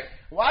ain't that gonna shit,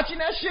 watching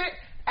that shit.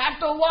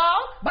 After a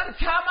while, by the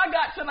time I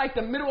got to like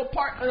the middle of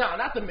part, no,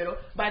 not the middle.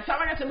 By the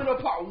time I got to the middle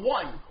of part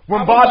one,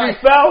 When I was Bobby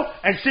like, fell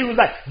and she was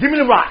like, "Give me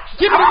the rocks."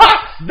 Give me the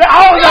rocks. I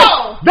was Yo.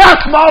 like,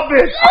 "That's my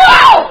bitch."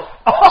 Yo!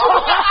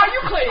 Are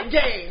you playing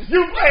games?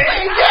 You playing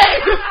playing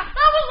games?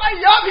 I was like,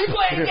 y'all be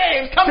playing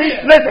games. Come See,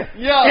 here. listen,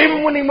 Yo.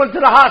 even when he went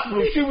to the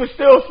hospital, she was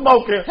still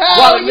smoking. Hell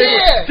while the yeah.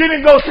 nigga, she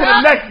didn't go to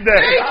the next day.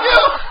 Thank you.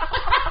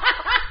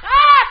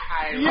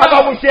 I- How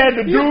about when she had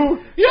the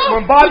dude? Yo.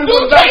 When Bobby The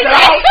went dude back to came the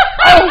house?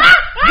 back. Oh,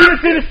 you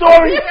didn't see the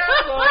story?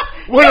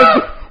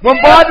 When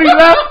Bobby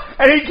left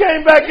and he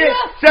came back in,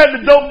 she had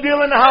the dope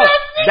deal in the house.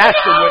 That's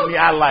the Whitney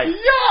I like.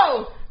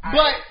 Yo,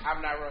 but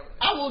I'm not rolling.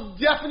 I will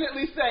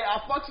definitely say I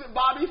fucks with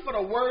Bobby for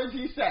the words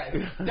he said.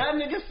 That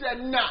nigga said,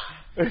 nah.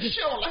 She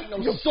don't like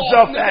no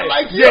soft nigga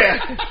like you.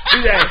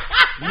 Yeah.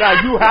 Now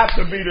you have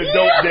to be the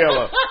dope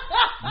dealer.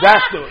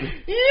 That's the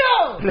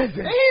Yo,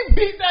 Listen. he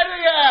beat that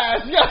nigga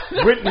ass.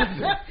 Yo. Whitney.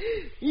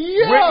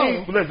 Yo.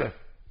 Whitney. Listen,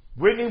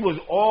 Whitney was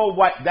all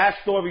white. That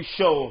story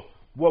showed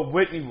what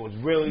Whitney was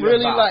really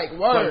about. like,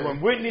 word. So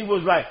when Whitney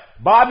was like,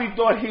 Bobby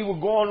thought he was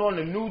going on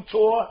a new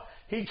tour.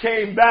 He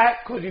came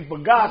back because he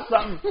forgot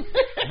something.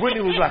 Whitney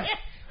was like,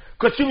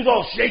 because she was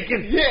all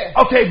shaking. Yeah.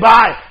 Okay,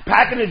 bye.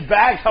 Packing his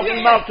bags, helping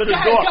him out to the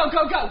door.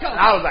 Go. And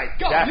I was like,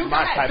 go. that's You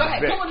my go type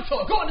ahead. of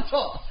bitch. Go on the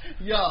tour.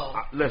 Yo.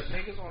 Listen,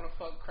 Niggas want to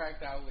fuck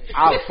cracked out with.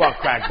 I'll fuck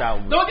cracked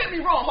out with. Don't get me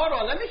wrong. Hold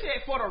on. Let me say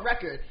it for the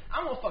record.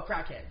 I won't fuck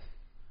crackheads.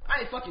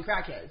 I ain't fucking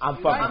crackheads. I'm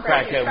You fucking like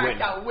crackhead cracked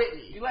Whitney. out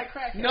Whitney. You like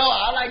crackhead? No,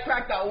 I like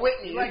cracked out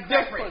Whitney. You like It's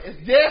crack different. pussy.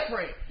 It's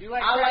different. You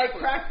like I crack like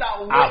pussy. cracked out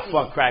Whitney. I'll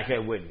fuck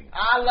crackhead Whitney.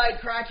 I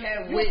like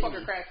crackhead You Whitney. fuck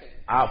a crackhead.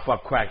 I'll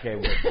fuck crackhead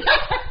Whitney.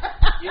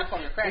 You fuck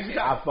a crackhead.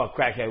 I'll fuck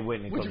crackhead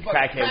Whitney. Would Because you fuck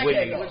crackhead crackhead,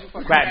 Whitney. though? Would you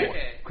fuck Crackhead.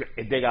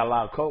 If they got a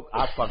lot of coke,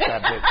 I'll fuck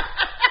that bitch.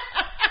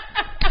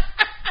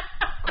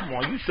 Come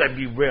on, you said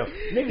be real.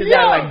 Niggas Yo.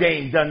 act like they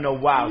ain't done no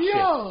wild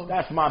Yo. shit.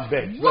 That's my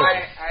bitch. What?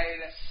 Listen.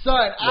 Son,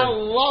 I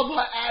Listen. love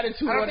her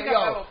attitude I don't on think it,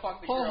 I've yo. ever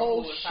fucked a Her girl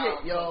whole who was shit,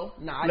 high. yo.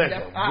 Nah,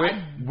 Listen, I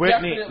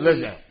Whitney,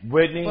 definitely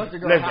Whitney, fucked a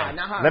girl high,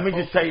 not high. let me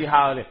just tell you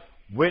how it is.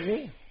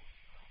 Whitney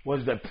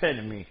was the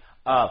epitome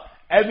of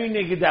every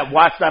nigga that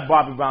watched that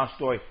Bobby Brown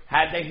story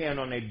had their hand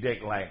on their dick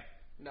like,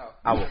 No.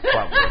 I would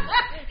fuck Whitney.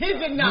 He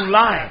did not. You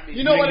lying.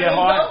 You know what it get is,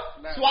 hard?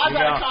 though? Swaz You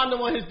had know? a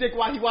condom on his dick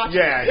while he watched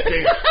Yeah, it.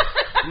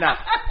 see. Now,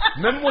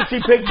 remember when she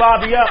picked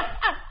Bobby up?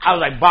 I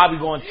was like, Bobby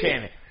going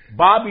Channing.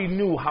 Bobby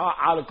knew how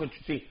out of control.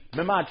 See,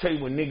 remember I tell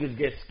you when niggas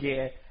get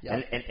scared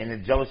Yep. and the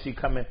jealousy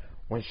coming?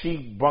 When she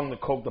brung the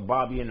coke to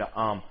Bobby in the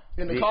car?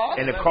 in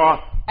the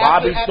car,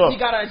 Bobby After thought he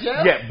got out of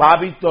jail? Yeah,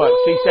 Bobby thought.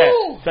 She said,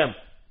 Ooh. Sam,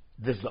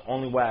 this is the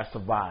only way I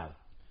survived.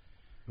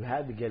 You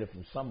had to get it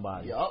from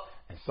somebody. Yup.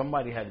 And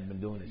somebody had been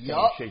doing the same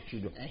Yup. shit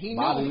you do. And he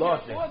Bobby knew.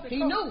 lost it. He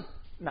knew.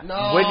 Nah,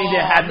 No. Whitney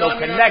didn't have no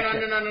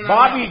connection. No.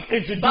 Bobby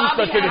introduced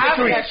Bobby her to the had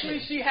street. Actually,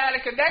 she had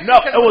a connection. No,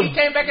 because it when was- he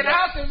came back in the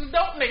house, it was a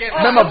dope nigga.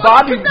 Remember,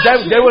 Bobby,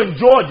 they were in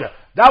Georgia.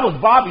 That was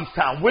Bobby's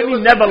town. Whitney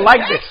was never a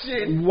liked it.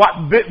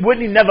 connection.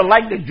 Whitney never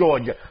liked it,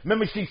 Georgia.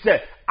 Remember, she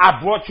said, I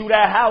brought you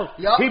that house.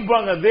 Yup. He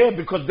brought her there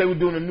because they were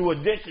doing a new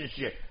edition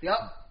shit. Yup.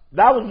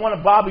 That was one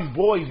of Bobby's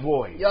boys.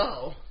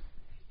 Yo.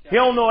 He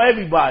don't know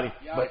everybody,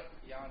 Y'all but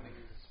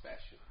niggas is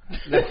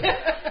special.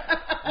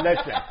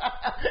 listen.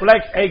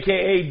 Flex,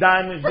 a.k.a.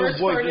 Diamonds, First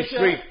New Boys the Furniture,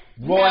 Street,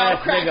 raw now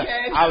ass nigga.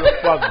 crackhead. I would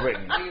fuck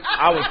Whitney.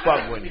 I would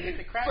fuck Whitney. Get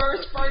the crack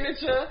First pussy.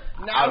 furniture,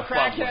 I now would fuck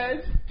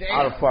crackheads.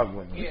 I would Damn. fuck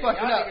Whitney. Yeah,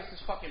 fucking y'all up. niggas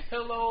is fucking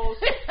pillows,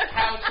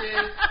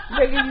 couches.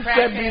 Nigga, you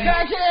said be,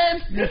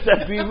 Crackheads. you said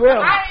be real.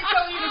 I ain't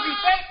telling you to be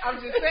fake. I'm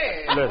just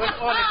saying. Listen.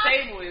 What's on the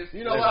table is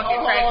You know what? fucking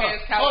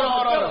crackheads, couches, and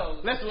Hold on. pillows.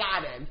 Let's lie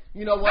then.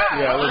 You know what?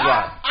 Yeah, let's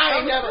lie. I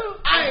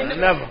ain't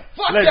Never.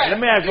 Fuck Listen, that. let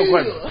me ask you a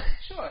question.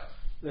 Sure.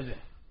 Listen.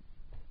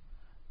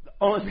 The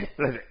only thing,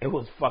 listen, it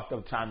was fucked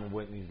up time in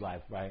Whitney's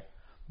life, right?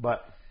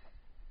 But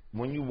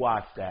when you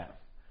watch that,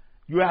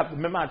 you have to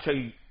remember. I tell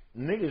you,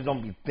 niggas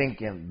don't be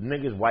thinking.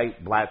 Niggas,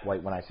 white, black,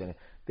 white. When I say it,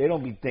 they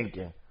don't be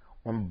thinking.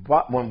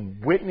 When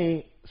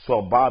Whitney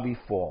saw Bobby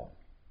fall,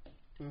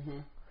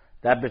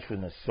 that bitch was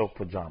in silk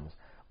pajamas.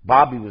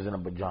 Bobby was in a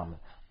pajamas.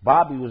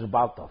 Bobby was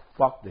about to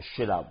fuck the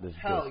shit out this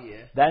Hell bitch. yeah.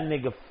 That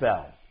nigga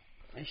fell.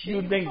 And she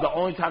You think the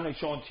only time they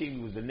show on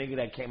TV was the nigga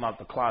that came out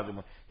the closet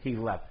when he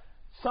left?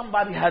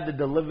 Somebody had to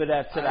deliver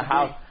that to the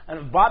house,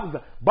 and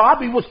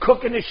Bobby was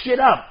cooking this shit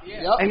up,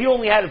 Yeah. Yup. and he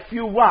only had a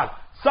few rocks.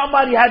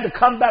 Somebody had to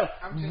come back.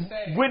 I'm just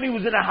saying. Whitney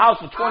was in the house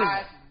for 20.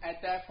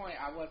 At that point,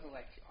 I wasn't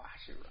like, oh,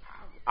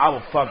 I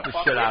would fuck the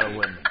shit out of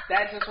Whitney.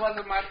 That just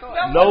wasn't my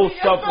thought. Low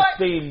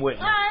self-esteem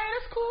Whitney. Alright,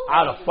 that's cool.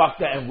 I'd have fucked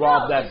that and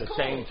robbed that at the that's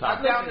same cool. time.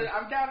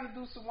 I'm down to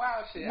do some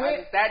wild shit.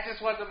 Wait. That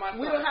just wasn't my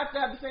We thought. don't have to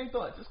have the same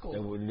thoughts. It's cool.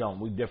 We don't.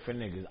 We different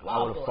niggas. I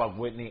Wild would have thought. fucked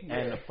Whitney Yeah.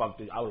 and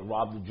I would have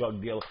robbed the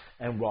drug dealer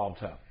and robbed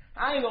her.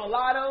 I ain't gonna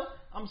lie though.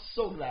 I'm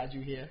so glad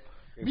you're here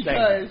Thank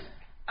because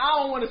I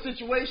don't want a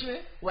situation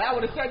where I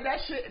would have said that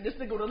shit and this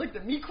nigga would have looked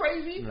at me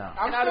crazy. No.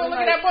 I'm And I'd still have been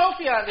looking like, at both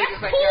of y'all That's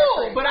niggas like y'all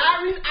cool, crazy. but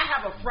I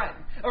have a friend,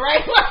 all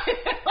right?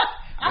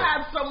 I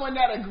have someone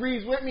that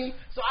agrees with me,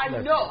 so I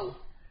Listen. know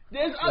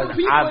there's other Listen,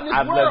 people I've- in this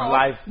I've lived world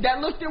life- that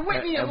looked at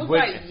Whitney and was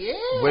Whitney, like,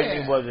 yeah.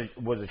 Whitney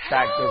was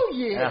attractive Hell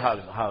yeah.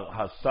 and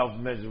her self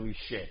misery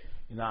shit.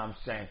 You know what I'm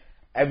saying?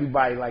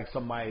 Everybody likes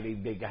somebody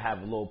they can have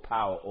a little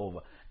power over.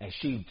 And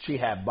she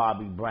had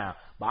Bobby Brown.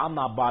 But I'm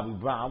not Bobby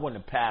Brown. I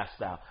wouldn't have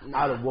passed out.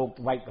 I would have woke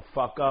right the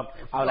fuck up.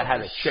 I would have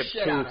had a chipped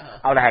shit tooth. out of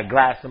her. I would have had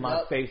glass in my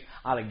Yup. face.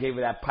 I would have gave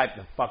her that pipe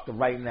and fucked her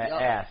right in that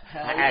Yup. ass.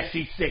 Hell And yeah. as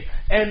she sick,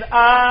 and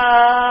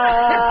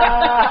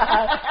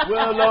I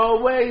will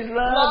always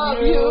love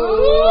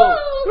you.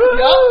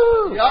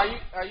 Yup.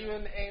 Are you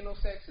into anal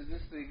sex? Or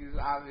this thing is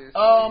obvious.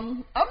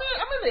 I'm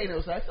in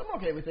anal sex. I'm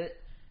okay with it.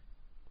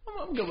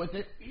 I'm good with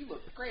it. You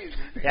look crazy.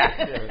 Yeah.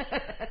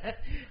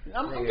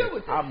 I'm good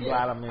with it. I'm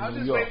glad I'm in I was New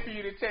just York. waiting for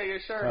you to tear your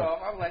shirt Huh. off.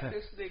 I'm like,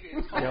 this nigga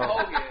is Hulk Yo.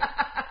 Hogan.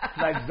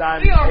 Like He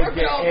Diamond, gonna rip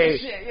it off a.k.a. and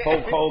shit, yeah.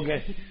 Hulk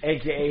Hogan,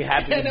 a.k.a.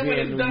 happy And to then be when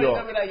in it's New done, York.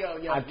 I'll be like,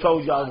 yo, I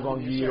told you I was going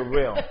to give you the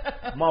real.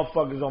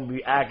 Motherfuckers going to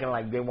be acting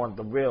like they want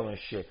the real and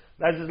shit.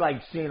 That's just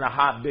like seeing a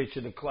hot bitch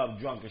in the club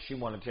drunk and she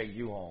want to take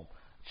you home.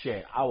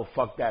 shit, I would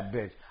fuck that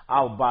bitch.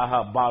 I would buy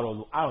her a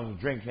bottle. I don't even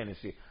drink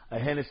Hennessy. A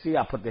Hennessy,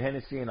 I put the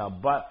Hennessy in her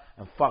butt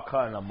and fuck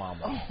her and her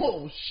mama.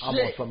 Oh shit! I'm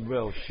on some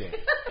real shit.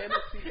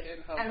 Hennessy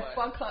in her And butt.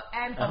 fuck her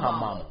and her And her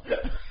mama.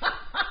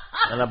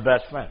 And her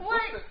best friend.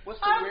 What's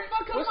How the, the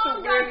fuck her what's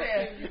mom the got weirdest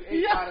there? thing you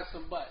ate Yeah. out of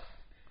some butt?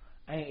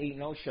 I ain't eat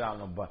no shit out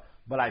no butt.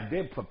 But I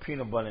did put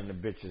peanut butter in the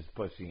bitch's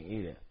pussy and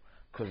eat it.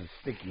 Because of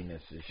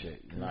stickiness and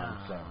shit. You know what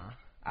I'm saying?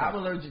 I'm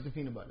allergic to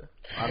peanut butter.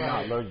 I'm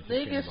not allergic to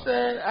peanut Nigga butter.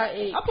 said I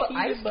ate I put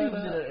peanut ice cubes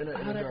butter in a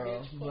out of girl,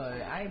 bitch but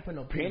pussy. I ain't put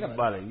no Peanut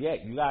butter, yeah,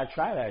 you gotta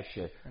try that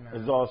shit. Nah.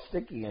 It's all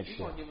sticky and You shit.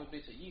 gonna give a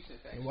bitch a yeast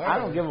infection? Word. I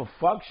don't give a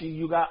fuck.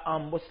 You got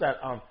what's that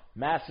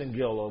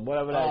Massengill or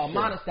whatever that shit.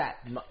 Monostat.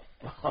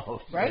 Oh,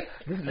 Right?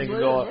 This That's nigga what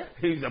it go, is,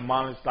 he's a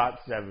Monostat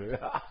 7.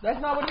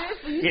 That's not what it is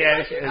for you. Yeah,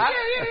 it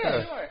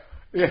is.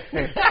 Yeah,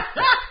 sure.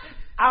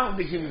 I don't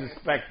think he was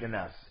expecting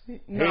us.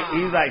 Nah.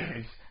 He's like,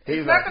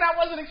 It's not that I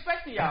wasn't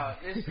expecting y'all.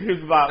 It's, he's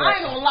about I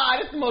ain't gonna lie,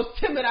 this is the most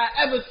timid I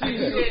ever seen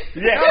you.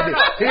 yeah, No,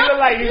 no. he look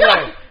like he's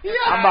like,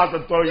 yeah. I'm about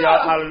to throw y'all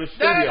out of the No,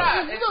 studio. no,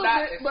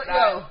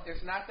 no. It's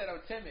It's not that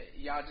I'm timid.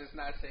 Y'all just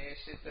not saying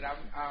shit that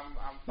I'm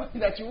fucking.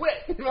 That you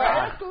wet. Alright.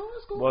 Right? That's cool.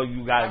 That's cool. Well,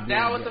 you gotta I'm do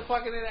down it with the again.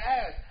 fucking in the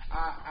ass.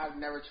 I've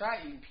never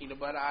tried eating peanut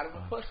butter out of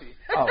a pussy.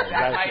 Oh, that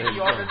that's might be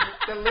it. on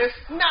the list.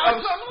 No,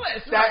 it's on the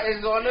list. That Right.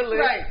 is on the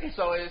list. Right.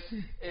 So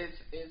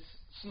it's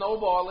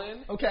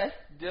snowballing, Okay.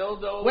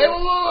 dildo.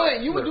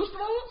 Wait. You would do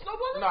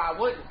snowballing? No, I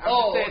wouldn't. I'm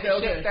Oh, just saying the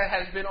okay. shit that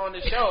has been on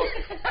the show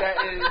that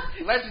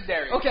is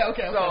legendary.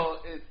 Okay. So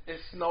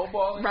it's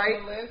snowballing Right.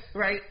 on the list.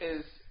 Right.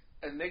 Is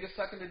a nigga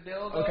sucking the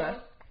dildo. Okay.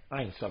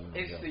 I ain't sucking no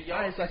It's dildo. the I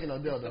yoni. ain't sucking no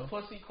It's the dildo.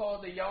 pussy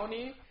called the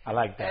yoni, I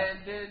like that. and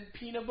then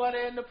peanut butter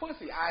in the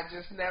pussy. I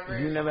just never.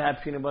 You never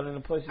had peanut butter in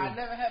the pussy? I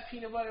never had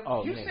peanut butter.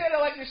 Oh, You nigga. said it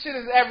like this shit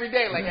is every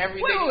day, like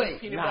every day.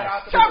 Wait. Peanut Nah, butter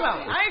out the Talk pussy.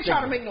 about. I ain't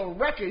trying to make no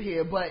record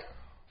here, but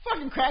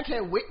fucking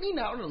crackhead Whitney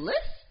not on the list?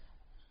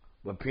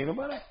 With peanut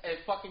butter? And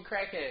fucking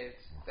crackheads.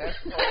 That's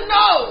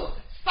No!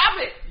 Stop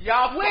it!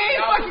 Y'all We ain't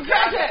y'all fucking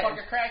guys are crackheads.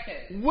 fucking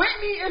crackheads.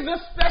 Whitney is a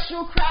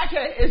special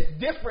crackhead. It's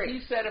different.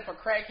 He said if a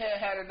crackhead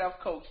had enough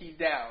coke, he's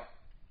down.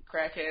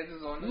 Crackheads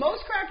is on the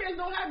Most crackheads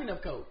don't have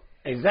enough coke.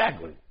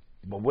 Exactly.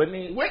 But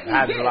Whitney Whitney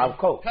has did. a lot of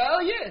coke.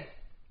 Hell yeah.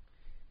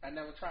 I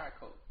never tried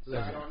coke, so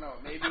Listen. I don't know.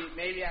 Maybe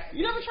I.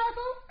 You never tried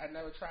coke? I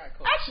never tried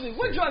coke. Actually,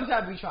 what drugs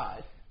have we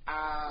tried?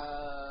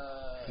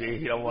 See,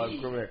 he don't want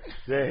to come here.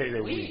 Say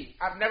that Weed.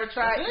 I've never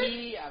tried That's it?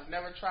 E. I've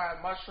never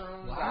tried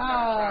mushrooms. Wow. I've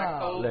never tried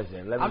coke.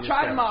 Listen, let me I've just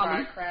tried say, Molly. I've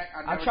tried crack. I've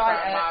I've never tried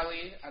tried X.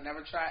 Molly. I've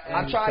never tried X.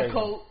 I've tried tell you.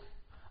 coke.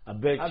 A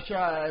bitch. I've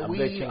tried a bitch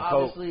weed, and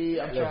obviously.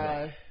 coke. I've Listen,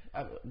 tried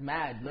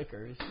mad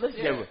liquors. Let's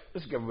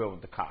get real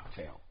with the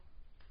cocktail.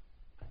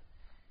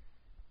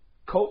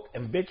 Coke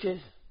and bitches.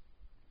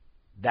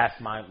 That's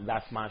my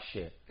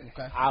shit.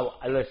 Okay.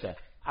 Listen.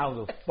 I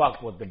don't give a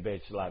fuck what the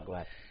bitch look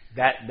like.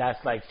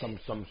 That's like some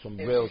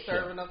If real she's shit.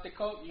 serving up the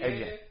coke, you Again,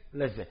 hit it?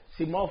 listen,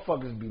 see,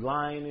 motherfuckers be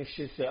lying and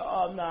shit. Say,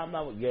 oh no, I'm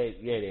not. Yeah,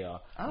 they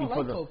are. I don't You like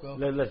put them- coke, though.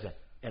 Listen,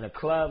 in a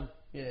club,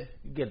 Yeah.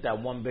 you get that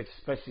one bitch,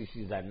 especially if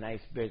she's that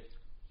nice bitch.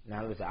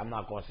 Now listen, I'm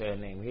not gonna say her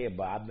name here,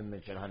 but I've been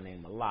mentioning her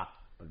name a lot.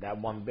 But that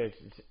one bitch,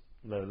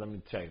 let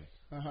me tell you,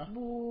 Uh-huh.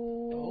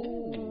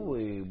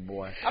 ooh,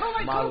 boy, I don't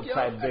like model coke, yo.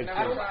 type I bitch.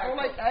 don't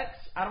like X.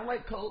 I don't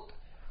like coke.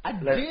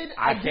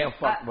 I can't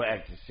fuck with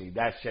ecstasy.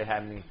 That shit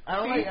had me. I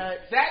don't like X.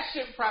 That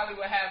shit probably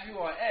would have you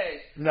on edge.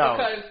 No.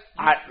 Because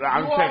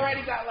I'm you saying-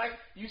 already got, like,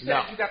 you said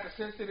No. you got the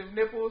sensitive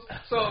nipples.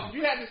 So if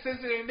you had the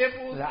sensitive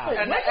nipples No. Wait, and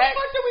when the the X,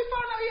 fuck did we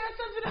find out he had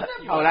sensitive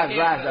nipples? Oh, that's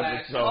canceled last last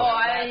episode. show. Oh,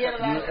 I ain't hear the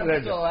last Listen.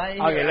 episode. I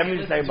ain't Okay, hear- let I me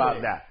ain't say listen to about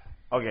it. that.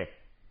 Okay,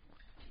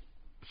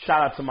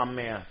 shout out to my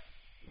man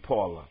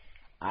Paula.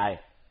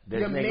 This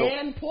Your nigga,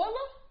 man,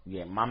 Paula?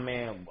 yeah, my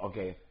man.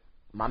 Okay,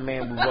 my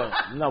man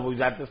we was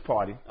at this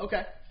party.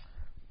 Okay.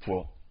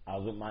 Well, I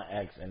was with my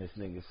ex, and this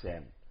nigga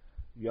said,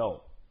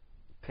 "Yo,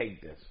 take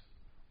this."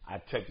 I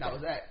took That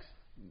was X.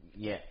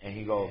 Yeah, and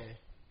he goes. Yeah.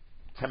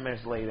 10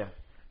 minutes later,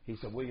 he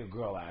said, "Where your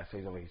girl at?" I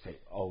said, "He said,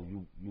 oh,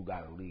 you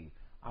gotta leave."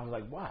 I was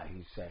like, "Why?"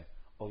 He said,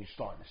 "Oh, you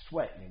starting to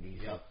sweat, nigga."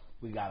 He said,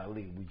 "We gotta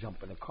leave." We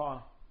jump in the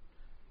car.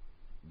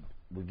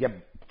 We get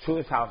to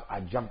his house.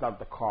 I jumped out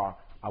the car.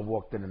 I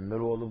walked in the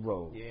middle of the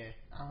road. Yeah.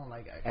 I don't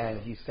like X.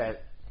 And he said,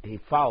 he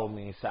followed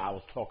me and said I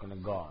was talking to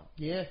God.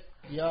 Yeah.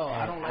 Yo,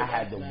 I don't like I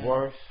had X, the man.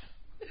 worst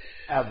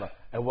ever.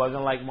 It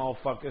wasn't like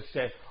motherfuckers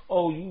said,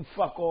 "Oh, you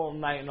fuck all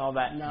night" and all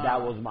that. Nah.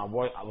 That was my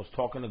worst. I was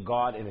talking to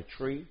God in a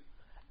tree.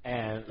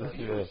 And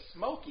you was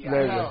smoky. I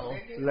know.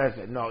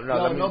 listen, no,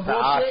 No, let me no tell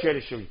I'll bullshit. share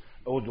this with you.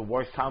 It was the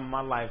worst time of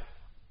my life.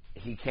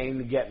 He came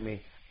to get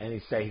me, and he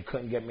said he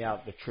couldn't get me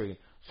out the tree.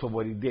 So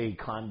what he did, he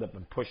climbed up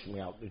and pushed me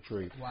out the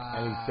tree. Wow.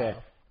 And he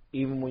said,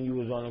 even when you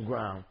was on the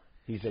ground,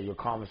 he said your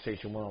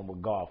conversation went on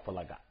with God for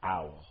like an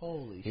hour.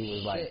 Holy He was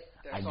shit. like,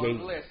 That's I on gave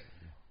the list.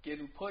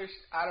 Getting pushed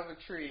out of a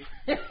tree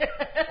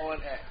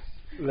on X.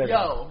 Listen,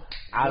 Yo,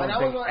 I when don't I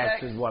think was on X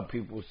X, is what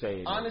people say. it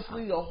is.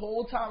 honestly, the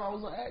whole time I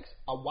was on X,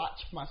 I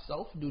watched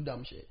myself do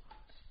dumb shit.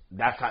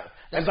 That's how.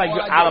 That's That's like all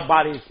your I did. out of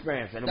body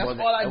experience, and That's it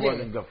all I wasn't. did. It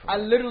wasn't good for I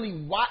me.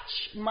 literally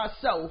watched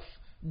myself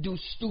do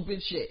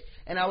stupid shit,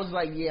 and I was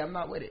like, "Yeah, I'm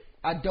not with it."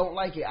 I don't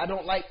like it. I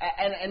don't like,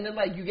 and then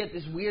like you get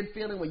this weird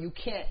feeling where you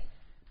can't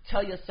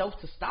tell yourself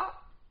to stop.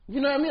 You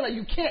know what I mean? Like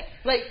you can't,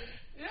 like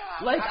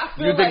I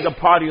feel You think like the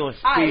party on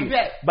speed, I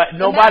bet. but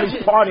nobody's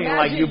Imagine- partying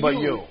like imagine you but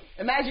you.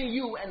 Imagine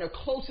you and the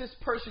closest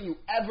person you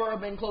ever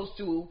been close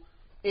to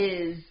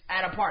is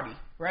at a party,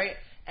 right?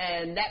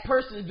 And that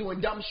person is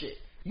doing dumb shit.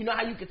 You know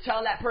how you could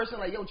tell that person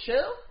like, yo,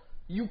 chill?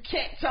 You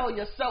can't tell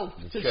yourself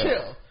to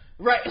chill.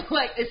 Right?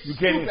 Like, it's You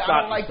can't even stupid. stop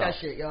I don't like yourself.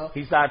 that shit, yo.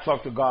 He started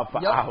talking to God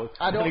for Yup. hours.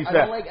 I don't- And he I said,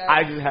 don't like-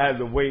 I just had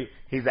to wait.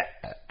 He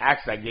said,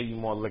 actually, I gave you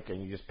more liquor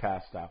and you just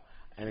passed out.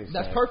 And he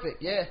That's said,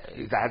 perfect, yeah.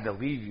 He said, I had to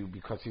leave you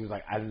because he was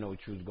like, I didn't know what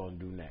you was going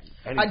to do next.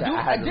 And he I said, do.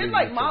 had I to did leave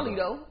like you Molly, to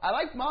though. I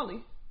liked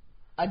Molly.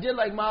 I did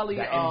like Molly.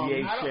 That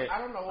NBA I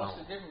don't know what's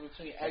the difference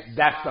between X and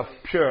That's the Molly.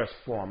 purest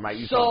form, right?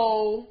 You So-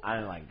 told- I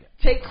didn't like it.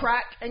 Take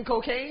crack and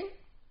cocaine,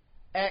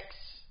 X,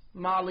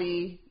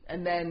 Molly,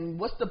 and then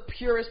what's the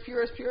purest?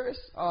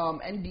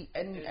 MD.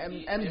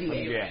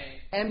 Yeah.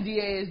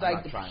 MDA is I'm like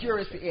not the trying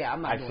purest. that shit. Yeah,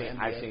 I'm not doing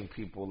I've MDA. seen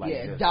people like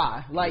Yeah, just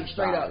die. Like, just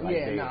straight die. up. Like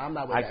Yeah, they- nah, I'm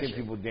not with I've that seen shit.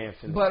 people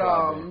dancing in the But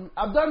club and-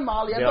 I've done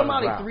Molly. I've They're done on the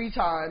Molly ground. 3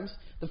 times.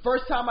 The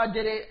first time I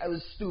did it, I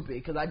was stupid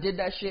because I did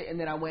that shit and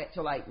then I went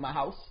to like my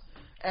house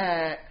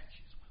and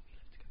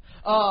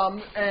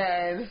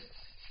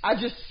I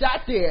just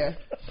sat there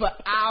for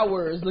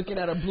hours looking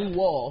at a blue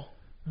wall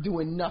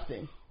doing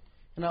nothing.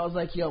 And I was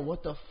like, yo,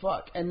 what the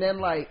fuck? And then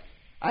like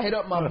I hit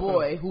up my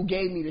boy who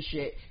gave me the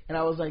shit and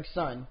I was like,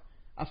 son,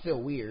 I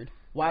feel weird.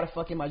 Why the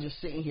fuck am I just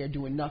sitting here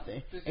doing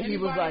nothing? Does And he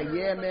was like, anybody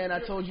yeah, remember- man, I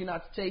told you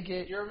not to take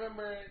it. You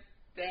remember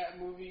that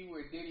movie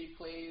where Diddy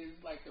plays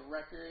like the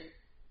record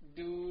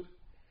dude,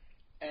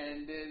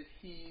 and then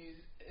he's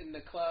in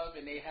the club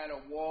and they had a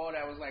wall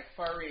that was like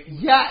furry. And he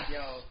was Yes. like,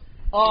 yo,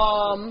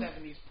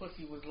 70s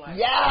pussy was like.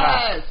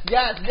 Yes.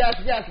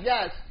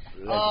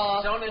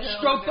 Jonah Hill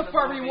Stroke was the in the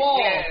furry movie, wall.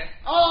 yeah.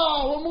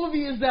 Oh, what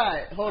movie is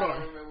that? Hold I don't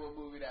on. remember what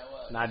movie that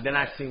was. Now, then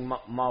I seen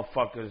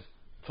motherfuckers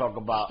talk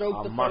about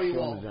Stroke the furry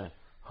mushrooms wall. and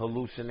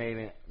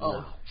hallucinating. Oh,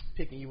 Nah.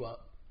 picking you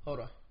up. Hold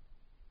on.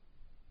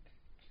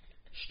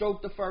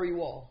 Stroke the furry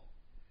wall.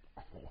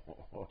 I'm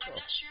not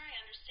sure I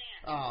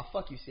understand. Ah,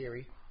 fuck you,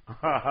 Siri.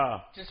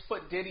 Just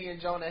put Diddy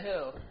and Jonah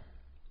Hill.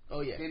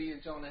 Oh yeah. Diddy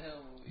and Jonah Hill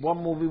movie. What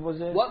movie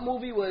was it? What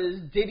movie was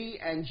Diddy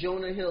and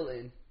Jonah Hill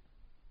in?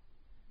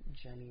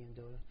 Jenny and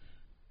Dora.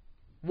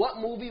 What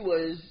movie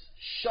was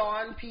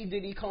Sean P.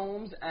 Diddy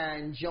Combs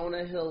and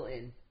Jonah Hill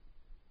in?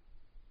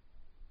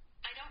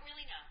 I don't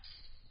really know.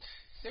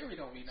 Siri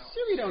don't be knowing.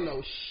 Siri don't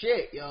know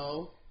shit,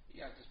 yo.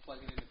 You gotta just plug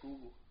it into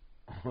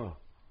Google.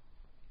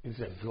 He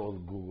said go to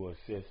Google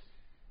Assist.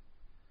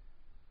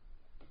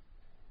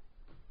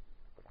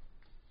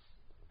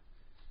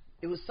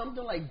 It was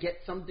something like get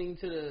something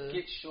to the...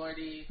 Get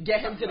Shorty.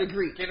 Get him to the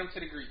Greek. Get him to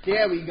the Greek.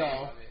 There we That's the go.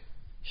 name of it.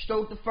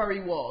 Stroke the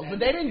furry walls. And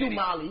But they didn't do Diddy.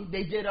 Molly.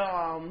 They did,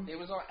 It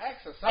was on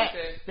X or X.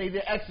 something. They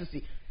did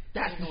Ecstasy.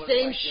 That's You know, the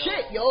it's same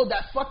like, shit, yo.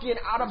 That fucking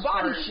out of This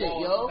body furry shit,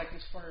 wall, yo. like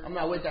this furry I'm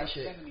wall, not with that like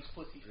shit. 70s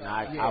pussy Nah,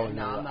 I Yeah, would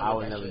nah, I'm never. not I with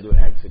would that never shit. do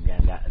X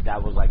again.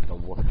 That was like the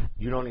worst.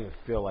 You don't even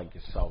feel like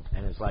yourself,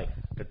 and it's like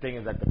the thing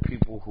is that the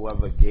people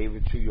whoever gave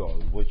it to you or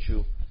with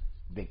you,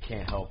 they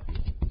can't help you.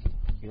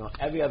 You know,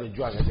 every other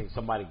drug, I think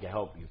somebody can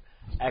help you.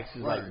 X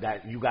is like Right.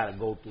 that. You got to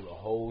go through the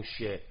whole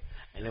shit,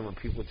 and then when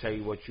people tell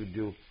you what you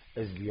do,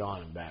 it's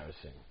beyond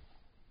embarrassing.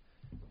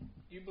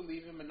 You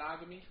believe in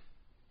monogamy?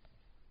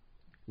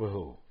 With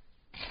who?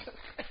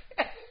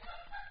 Nigga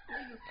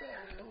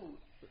said who?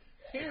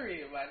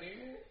 Period, my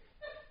nigga.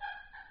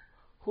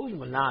 Who's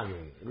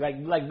monogamy?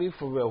 Like, be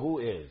for real. Who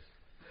is?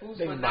 Who's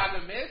Think about it.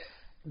 monogamous?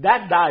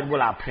 That died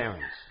with our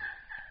parents.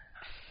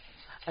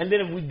 And then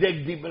if we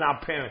dig deep in our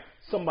parents,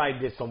 somebody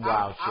did some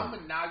wild I'm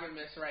shit.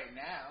 monogamous right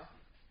now.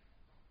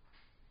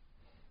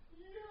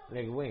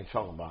 Nigga, we ain't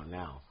talking about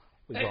now.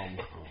 We talking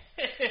about.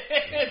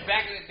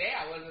 Back in the day,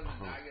 I wasn't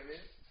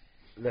monogamous.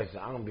 Listen,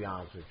 I'm gonna be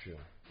honest with you.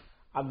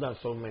 I've done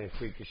so many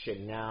freaky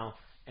shit now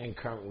in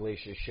current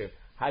relationship.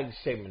 How you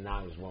say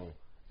monogamous when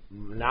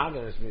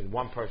monogamous means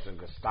one person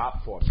could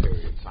stop for a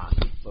period of time,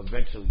 but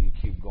eventually you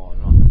keep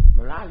going on.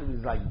 Monogamy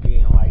is like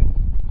being like,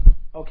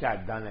 okay,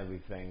 I've done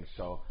everything,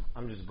 so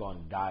I'm just gonna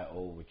die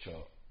old with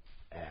your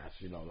ass.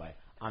 You know, like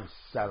I'm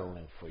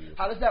settling for you.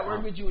 How does that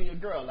work with you and your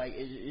girl? Like,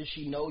 is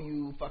she know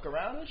you fuck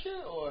around and shit,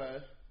 or?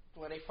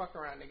 Well, they fuck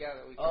around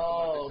together. We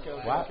Oh,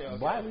 talk about this okay,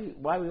 in okay. life.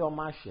 Why we on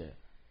my shit?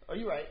 Oh,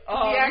 you right. He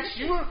asked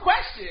you a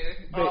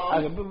question.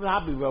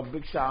 I'll be real.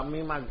 Big shout.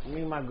 Me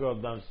and my girl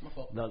done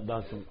fault.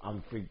 done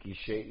some freaky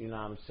shit. You know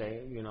what I'm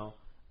saying? You know,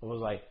 it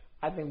was like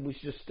I think we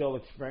should still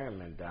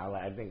experiment.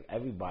 I think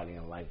everybody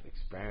in life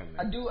experiment.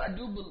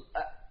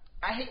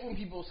 I hate when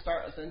people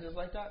start a sentence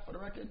like that. For the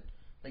record,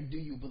 like, do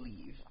you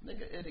believe?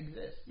 Nigga, it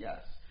exists. Yes.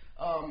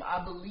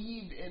 I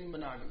believe in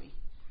monogamy.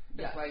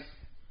 Yes. It's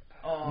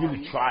like You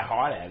can try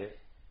hard at it.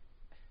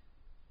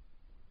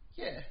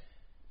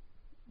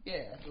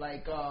 Yeah,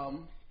 like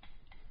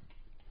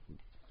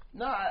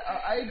no,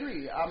 I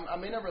agree.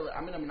 I'm in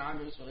a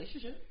monogamous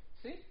relationship.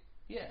 see,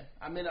 Yeah,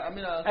 I'm in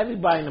a.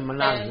 Everybody in a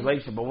monogamous And-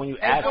 relationship, but when you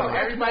ask them,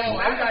 everybody's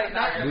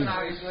not in a We-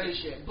 monogamous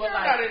relationship. You're But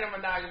not like, in a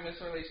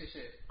monogamous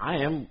relationship. I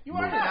am. You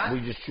are not. We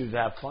just choose to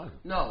have fun.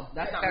 no,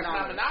 that's not That's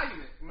not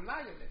monogamous.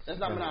 monogamous. That's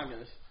not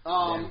monogamous.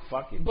 Then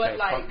fuck it. but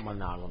Fuck like,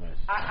 monogamous.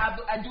 I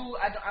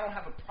don't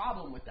have a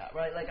problem with that,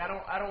 right? Like, I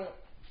don't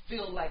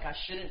feel like I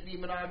shouldn't be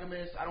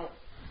monogamous. I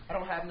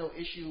don't have no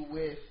issue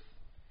with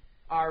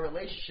our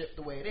relationship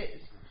the way it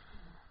is.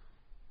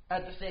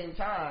 At the same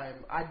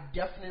time, I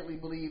definitely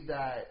believe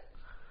that,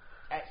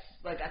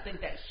 I think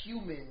that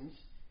humans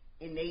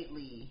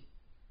innately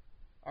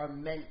are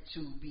meant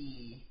to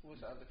be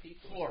With other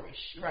people. flourish,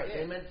 right? Yeah.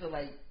 They're meant to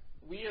like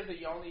We are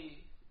the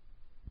only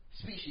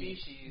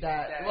species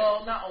that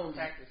not only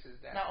practices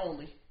that. not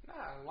only Nah,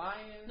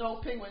 lions. no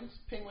penguins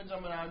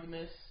are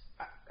monogamous.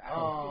 I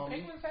don't, do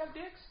penguins have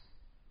dicks?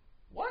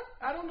 What?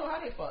 I don't know how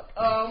they fuck.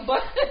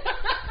 But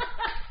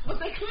but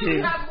they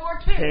clearly have more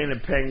kids. Paying the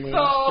penguins. So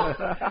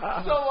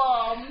I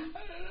don't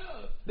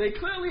know. they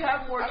clearly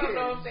have more I kids. don't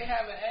know if they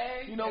have an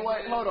egg. You know and what?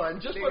 then Hold on.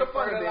 Just they for the get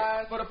fun of it.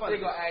 fertilized, For the fun they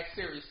of it. gonna ask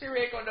Siri.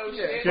 Siri ain't gonna know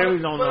Yeah. shit. Jerry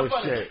don't know What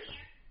about shit.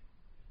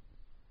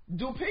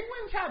 Do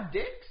penguins have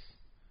dicks?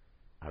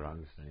 I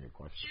don't understand your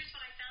question. Here's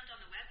what I found on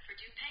the web for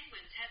do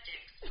penguins have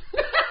dicks.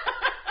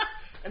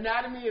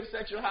 Anatomy of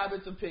sexual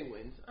habits of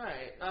penguins. All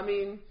right. I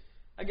mean,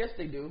 I guess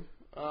they do.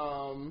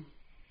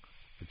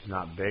 It's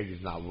not big.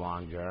 It's not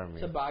Ron Jeremy.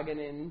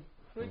 Tobogganing.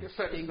 Nigga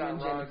said it's Penguin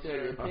not wrong, genitalia.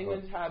 Jerry.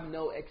 Penguins have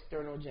no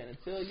external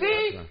genitalia.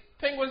 See, Yeah.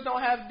 penguins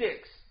don't have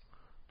dicks.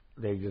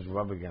 They just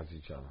rub against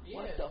each other. Yeah.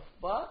 What the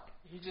fuck?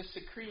 You just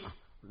secrete.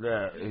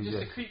 Yeah, You it's just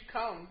just. secrete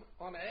cum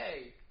on an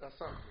egg or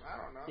something. I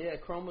don't know. Yeah,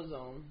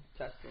 chromosome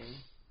testing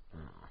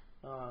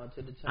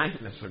to determine. I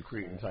ain't a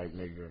secreting type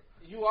nigga.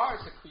 You are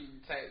a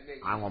secreting type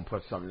nigga. I want to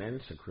put something in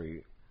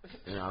secrete.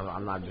 You know,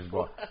 I'm not just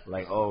going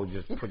like, oh,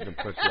 just put the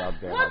pussy out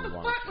there. I'm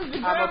going. I'm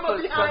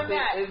gonna put something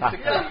in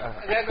secrete.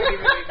 That don't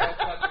even make no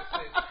fucking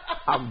sense.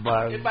 I'm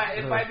buzzed. It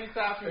might be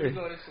time for you to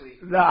go to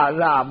sleep. Nah,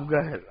 I'm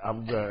good.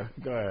 I'm good.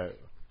 Go ahead.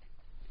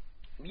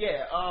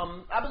 Yeah,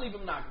 I believe in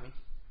monogamy.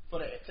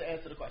 To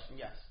answer the question,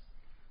 yes.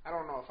 I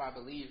don't know if I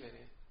believe in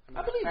it. I mean,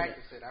 I believe in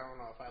practice it. I don't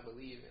know if I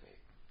believe in it.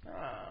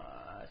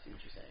 I see what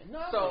you're saying.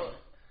 No, So,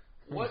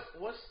 what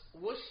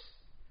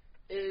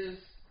is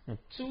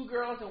 2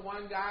 girls and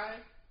 1 guy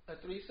a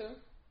threesome?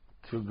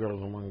 2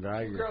 girls and 1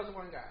 guy. 2 girls and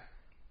 1 guy.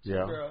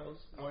 Yeah. girls,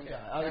 one Okay.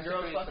 guy. Are the That's a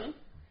girls threesome. fucking?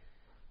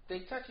 They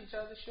touch each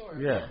other,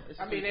 sure. Yeah. It's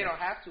a I mean, they threesome. don't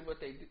have to, but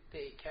they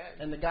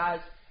can. And the guys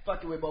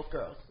fucking with both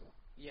girls.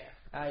 Yeah.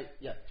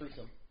 Yeah,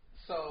 threesome.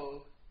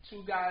 So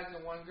 2 guys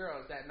and 1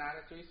 girl. Is that not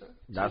a threesome?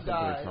 That's Two a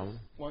guys, threesome.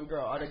 one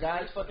girl. Are the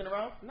guys fucking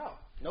around? No.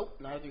 Nope,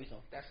 not a threesome.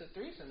 That's a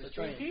threesome. It's It's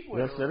a 3 train. people.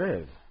 Yes, in a it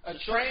room. is. A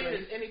Short train train.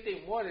 is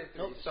anything more than 3.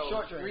 Nope, so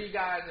short train. 3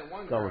 guys and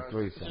 1 Go girl. with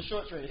threesome. It's a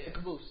short train. It's a Yeah.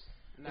 caboose.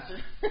 Nah.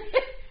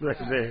 Look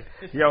at that.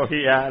 Yo,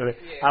 he had it.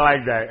 Yeah. I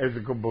like that. It's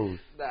a caboose.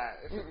 Nah,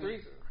 it's a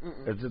threesome.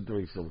 It's a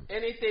threesome.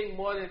 Anything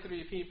more than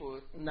 3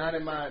 people. Not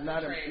in my It's a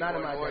not in, train not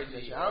in or my an orgy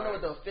definition. I don't know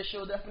what the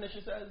official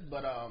definition says,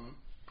 but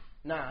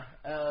nah.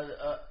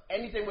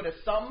 Anything with a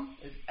sum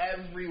is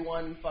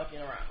everyone fucking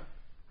around.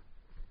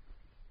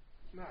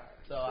 Nah.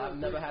 So I've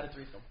never had a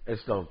threesome.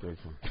 It's still a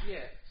threesome. Yeah,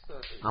 still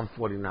a threesome. I'm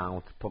 49. I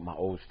want to put my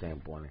old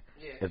stamp on it.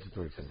 Yeah. It's a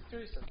threesome. It's a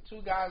threesome.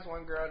 2 guys,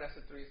 1 girl. That's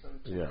a threesome.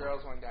 2 Yeah.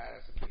 girls, 1 guy.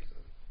 That's a threesome.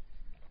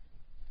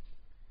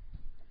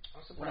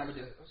 I'm What I'ma surprised.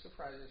 do? I'm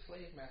surprised the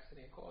slave master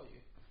didn't call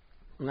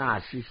you. Nah,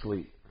 she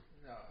sleep.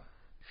 No.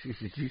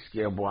 She's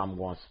scared, boy. I'm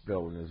going to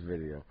spill in this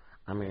video.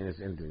 I mean, this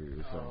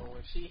interview. So. Oh,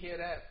 when she hear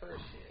that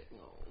first shit.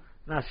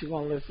 Nah, she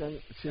gonna listen.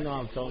 She know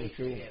I'm telling the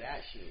truth. Yeah,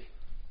 that shit.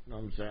 You know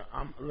what I'm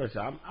saying?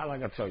 Listen, I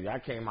like I told you, I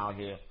came out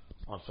here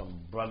on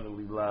some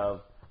brotherly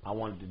love. I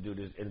wanted to do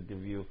this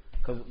interview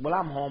because when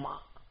I'm home,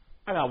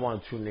 I got 1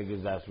 or 2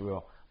 niggas that's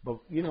real. But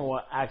you know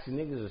what? Actually,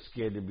 niggas are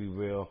scared to be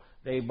real.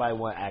 Everybody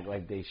want to act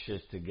like they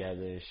shit's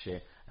together and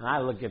shit. And I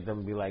look at them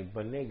and be like,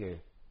 but nigga,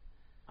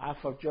 I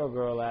fucked your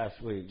girl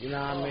last week. You know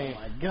what I mean?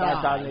 my That's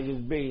how God.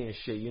 niggas be and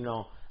shit, you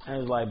know.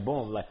 And it's like,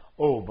 boom, like,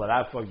 oh, but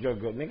I fucked your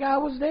girl. Nigga, I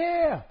was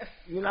there.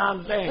 You know what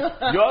I'm saying?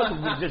 Yours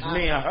would be just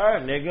me and her,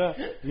 nigga.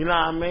 You know what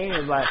I mean?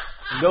 It's like,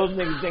 those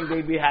niggas think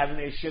they be having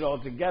their shit all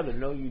together.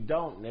 No, you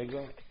don't,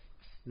 nigga.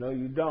 No,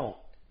 you don't.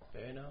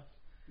 Fair enough.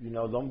 You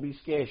know, don't be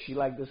scared. She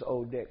like this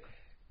old dick.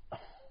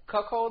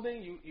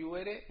 Cuckolding? You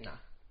with it? Nah.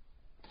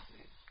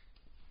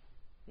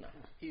 No.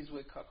 He's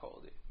with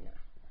cuckolding.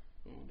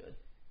 I'm good.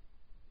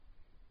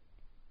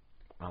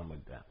 I'm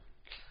with that.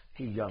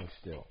 He's young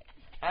still.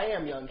 I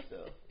am young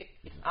still.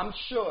 I'm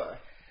sure.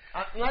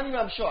 Not even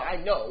I'm sure.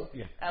 I know.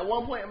 Yeah. At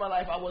one point in my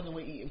life, I wasn't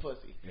with eating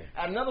pussy. Yeah.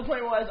 At another point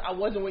in my life, I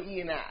wasn't with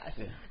eating ass.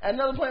 Yeah. At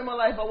another point in my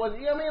life, I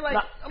wasn't. You know what I mean? Like,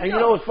 Nah, I'm and young.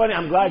 you know what's funny?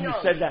 I'm glad you young.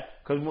 said that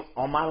because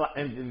on my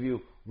interview,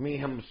 me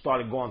and him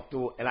started going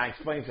through it, and I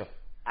explained to him,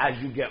 as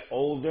you get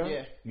older,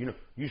 Yeah. you know,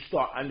 you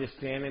start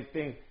understanding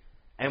things.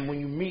 And when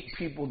you meet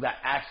people that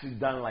actually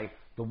done like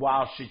the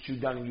wild shit you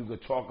done, and you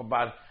could talk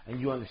about it,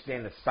 and you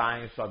understand the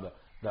science or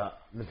the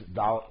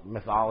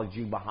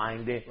mythology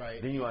behind it,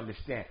 Right. then you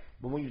understand.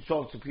 But when you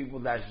talk to people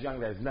that's young,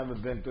 that's never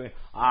been through it,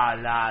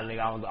 nah,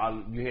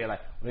 nigga, you hear like,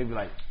 they be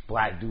like,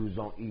 black dudes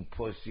don't eat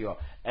pussy, or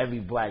every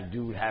black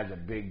dude has a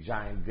big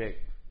giant dick.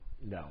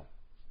 No,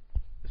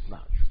 it's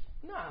not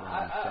true. Nah,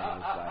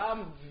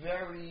 I'm I'm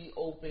very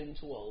open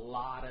to a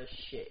lot of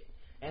shit.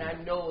 And I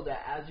know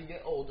that as you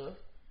get older,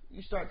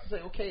 you start to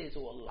say okay to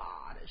a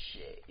lot of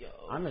shit, yo.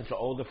 I'm into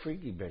older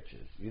freaky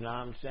bitches. You know what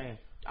I'm saying?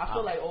 I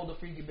feel like older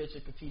freaky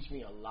bitches could teach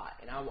me a lot.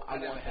 And I never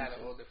want had them an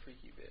to. older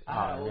freaky bitch. I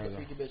had an older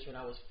freaky bitch when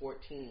I was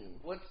 14.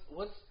 What's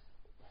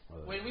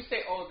when we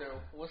say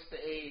older, what's the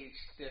age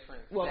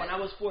difference? Well, when I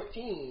was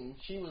 14,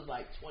 she was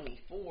like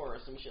 24 or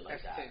some shit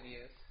like that's that. 10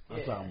 years.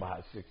 I'm talking about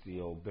a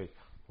 60-year-old bitch.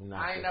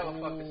 I ain't never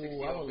fucked a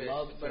 60-year-old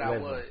bitch, but I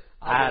would.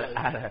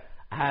 I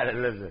had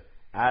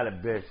a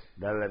bitch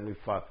that let me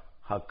fuck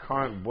her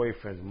current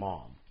boyfriend's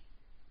mom.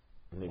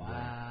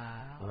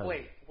 Wow.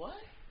 Wait, what?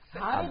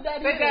 How did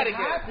that Say that even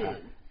again.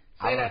 happen?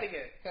 Say that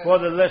again. For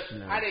the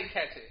listeners, I didn't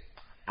catch it.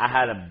 I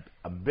had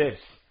a bitch.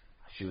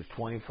 She was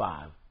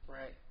 25.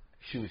 Right.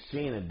 She was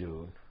seeing a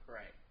dude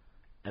Right.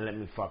 and let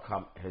me fuck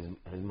his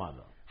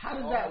mother. How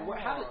does that work?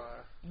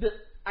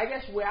 I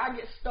guess where I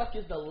get stuck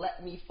is the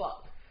let me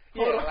fuck.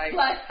 Yeah,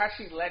 like how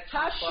she let you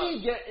fuck.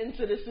 She get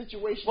into this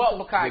situation? Well,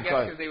 because I guess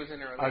because they was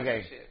in a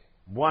relationship. Okay,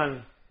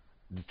 one,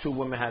 the two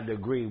women had to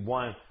agree.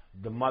 One,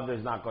 the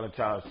mother's not going to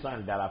tell her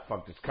son that I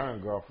fucked his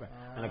current girlfriend,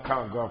 and the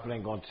current girlfriend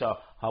ain't going to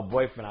tell her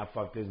boyfriend I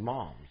fucked his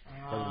mom's,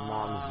 because his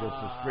mom is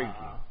just as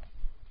freaky.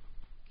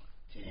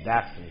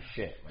 That's some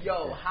shit. Right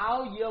Yo, there.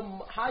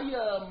 how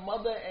your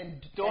mother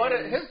and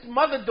daughter, his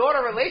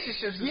mother-daughter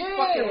relationships is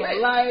fucking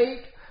lit.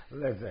 like.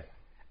 Listen,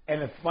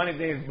 and the funny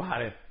thing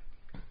about it,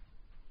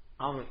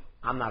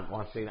 I'm not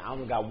going to say that. I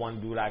only got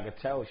one dude I could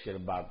tell shit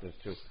about this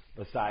to,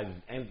 besides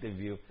this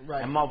interview.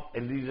 Right.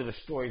 And these are the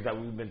stories that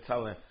we've been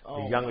telling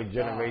the younger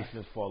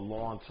generations for a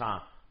long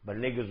time. But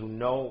niggas who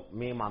know,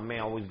 me and my man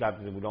always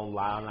got this, we don't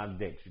lie on our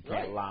dicks. You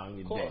can't lie on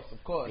your dick.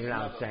 Of course. You know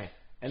what I'm saying?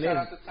 And Shout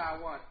out to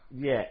Taiwan.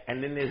 Yeah,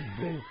 and then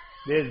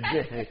there's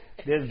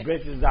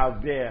bitches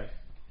out there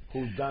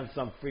who've done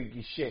some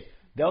freaky shit.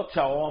 They'll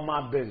tell all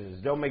my business.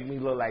 They'll make me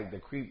look like the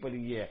creep of the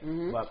year.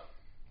 Mm-hmm. But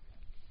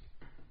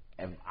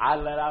if I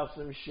let out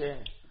some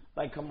shit,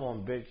 like, come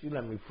on, bitch, you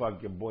let me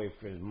fuck your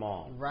boyfriend's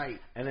mom. Right.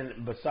 And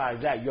then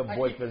besides that, your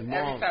boyfriend's mom.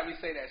 Every time we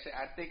say that shit,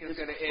 I think it's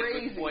going to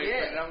end with boyfriend.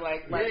 Yeah. And I'm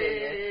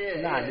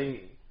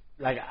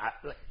like,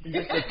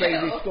 just a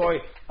crazy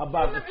story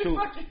about the two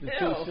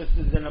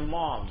sisters and the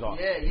moms. Or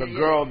the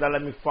girl that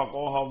let me fuck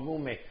all her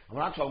roommates. I'm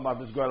not talking about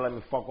this girl that let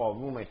me fuck all her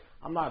roommates.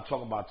 I'm not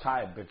talking about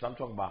tired bitch. I'm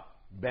talking about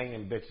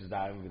banging bitches that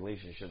are in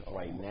relationships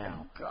right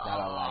now that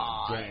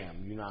are like,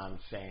 damn, you know what I'm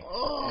saying?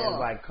 And it's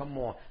like, come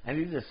on. And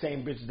these are the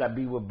same bitches that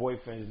be with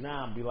boyfriends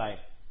now and be like,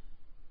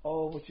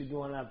 oh, what you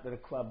doing after the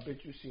club,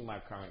 bitch? You see my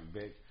current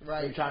bitch.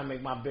 Right. You trying to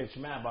make my bitch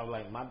mad, but I'm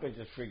like, my bitch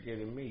is freakier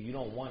than me. You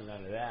don't want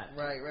none of that.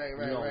 Right.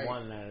 You don't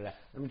want none of that.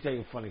 Let me tell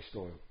you a funny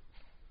story.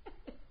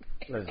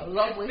 Listen.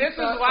 This is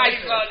why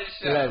you love this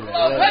show.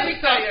 Let me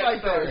tell you a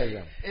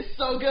story. It's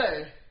so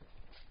good.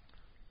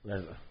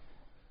 Listen.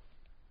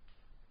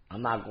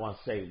 I'm not going to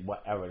say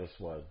whatever this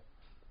was,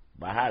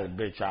 but I had a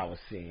bitch I was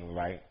seeing,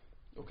 right?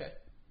 Okay.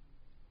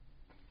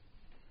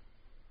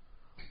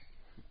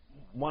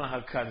 One of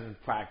her cousins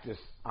practiced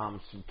some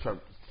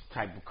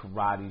type of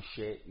karate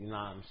shit, you know what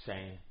I'm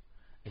saying?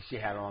 And she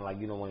had on, like,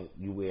 you know, when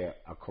you wear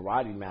a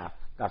karate mask,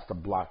 that's to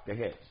block the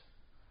hits.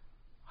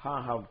 Her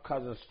and her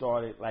cousin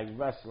started, like,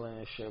 wrestling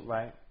and shit,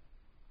 right?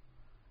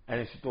 And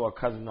then she threw her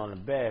cousin on the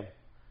bed.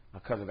 Her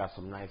cousin got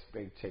some nice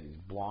big titties,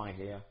 blonde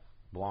hair,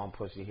 blonde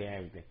pussy hair,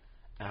 everything.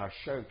 And her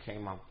shirt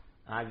came up,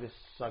 and I just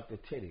sucked the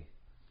titty,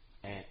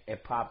 and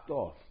it popped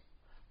off.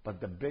 But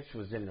the bitch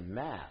was in the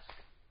mask.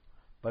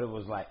 But it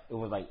was like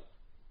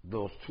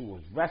those two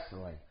was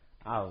wrestling.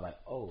 I was like,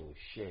 oh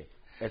shit,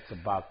 it's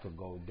about to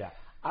go down.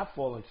 I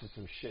fall into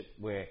some shit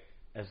where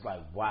it's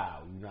like,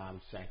 wow, you know what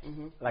I'm saying?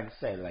 Mm-hmm. Like I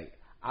said, like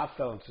I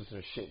fell into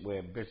some shit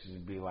where bitches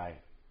would be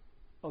like,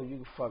 oh, you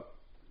can fuck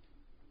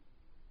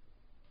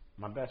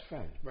my best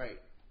friend. Right.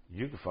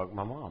 You can fuck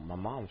my mom. My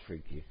mom's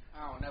freaky.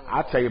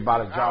 I'll tell you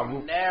about a Ja Rule.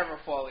 I'll never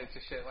fall into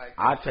shit like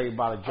that. I'll tell you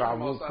about a Ja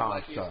Rule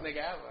concert. Nigga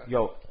ever.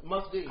 Yo,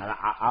 must be. And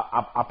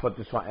I put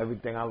this on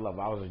everything I love.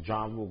 I was a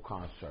Ja Rule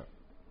concert.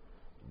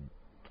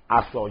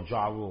 I saw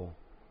Ja Rule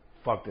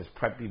fuck this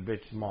preppy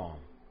bitch's mom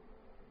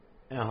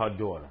and her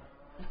daughter.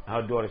 And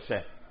her daughter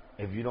said,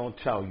 if you don't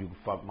tell, you can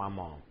fuck my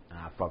mom. And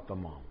I fucked her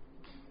mom.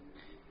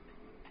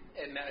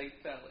 And now he's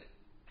telling.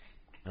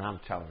 And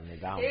I'm telling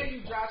nigga, I don't and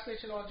you drop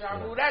snitching on Ja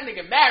Rule. That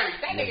nigga married.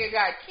 That nigga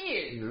got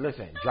kids.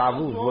 Listen, Ja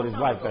Rule was with his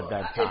wife at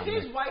that time.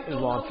 If his wife it was a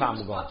long time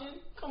ago.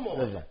 Come on.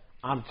 Listen,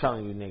 I'm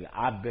telling you, nigga,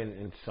 I've been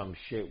in some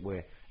shit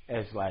where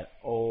it's like,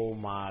 oh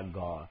my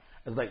God.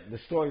 It's like the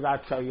stories I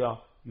tell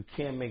y'all, you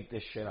can't make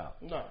this shit up.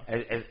 No.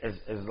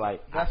 It's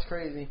like... That's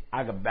crazy.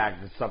 I could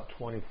back this up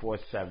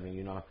 24/7,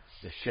 you know,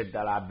 the shit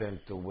that I've been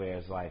through where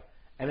it's like...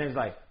 And it's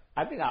like,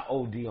 I think I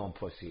OD on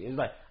pussy. It's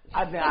like,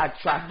 I think I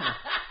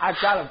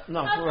try to...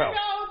 No, for real.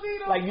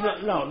 Like, you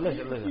know, no,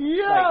 listen.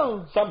 Yo.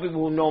 Like, some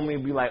people who know me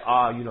be like,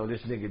 oh, you know,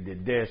 this nigga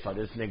did this or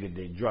this nigga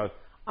did drugs.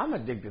 I'm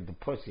addicted to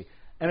pussy.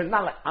 And it's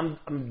not like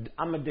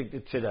I'm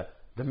addicted to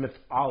the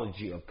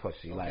mythology of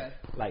pussy. Okay.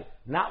 Like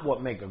not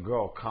what make a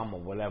girl come or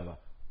whatever.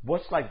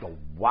 What's like the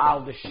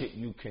wildest shit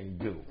you can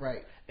do?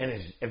 Right. And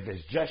if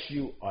it's just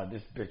you or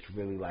this bitch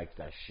really likes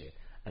that shit.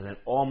 And then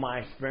all my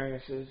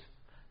experiences,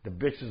 the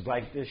bitches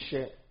like this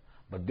shit,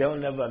 but they'll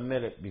never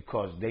admit it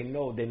because they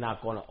know they're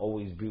not going to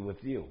always be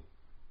with you.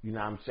 You know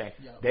what I'm saying?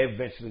 Yo. They're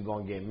eventually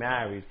going to get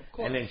married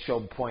and then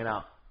she'll point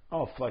out,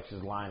 oh, Flex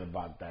is lying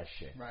about that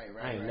shit. Right.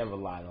 I ain't never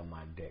lied on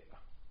my dick.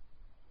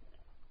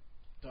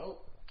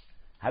 Dope.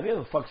 Have you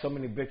ever fucked so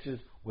many bitches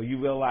where you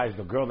realize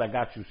the girl that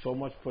got you so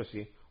much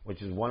pussy,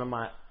 which is one of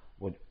my,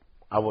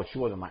 she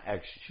wasn't my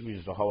ex, she was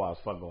just a hoe I was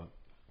fucking with,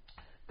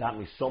 got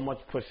me so much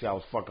pussy I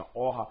was fucking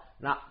all her,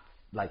 not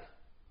like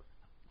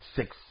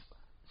 6,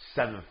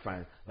 7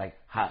 friends, like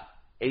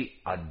 8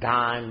 a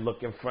dime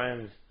looking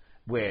friends,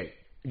 where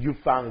you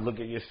finally look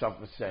at yourself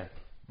and say,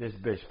 this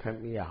bitch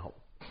pimped me out.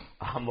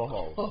 I'm a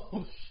hoe.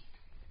 Oh,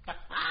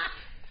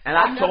 And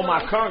I told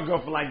my current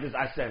girlfriend like this,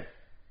 I said,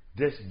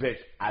 this bitch,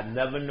 I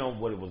never known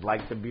what it was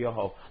like to be a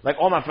hoe. Like,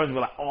 all my friends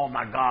were like, oh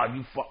my God,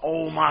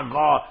 oh my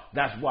God,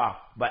 that's wild.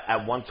 But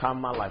at one time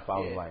in my life, I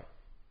was like,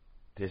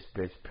 this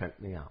bitch pimped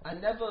me out. I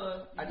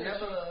never.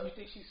 You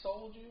think she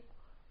sold you?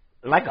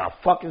 Like a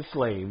fucking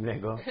slave,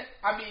 nigga.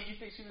 I mean, you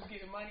think she was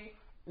getting money?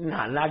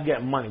 Nah, not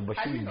getting money, but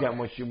she was getting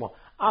what she want.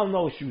 I don't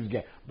know what she was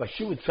getting, but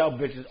she would tell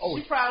bitches, oh,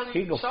 she probably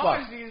he can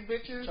charged fuck. these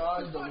bitches.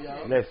 Charged them,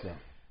 yo. Listen.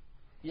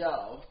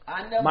 Yo,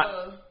 I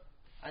never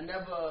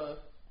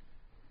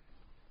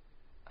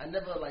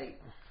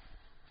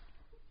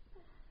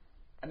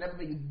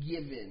been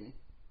given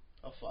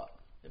a fuck,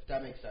 if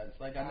that makes sense.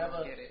 Like, I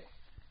never get it.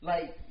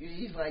 Like,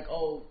 he's like,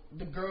 oh,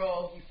 the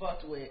girl he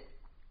fucked with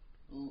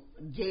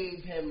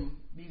gave him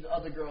these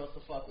other girls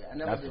to fuck with. I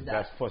never That's did the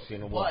that. best pussy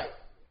in the world.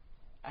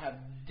 But I have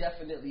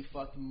definitely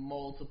fucked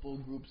multiple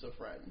groups of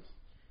friends,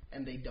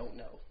 and they don't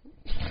know.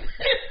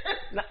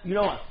 Now, you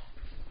know what?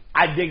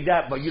 I dig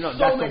that, but you know,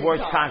 that's the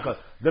worst kind, because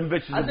them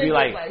bitches would be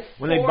like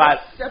when they buy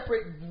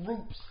separate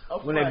groups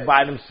of when friends. they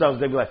buy themselves,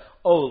 they be like,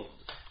 oh,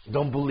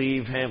 don't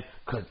believe him,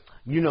 because,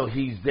 you know,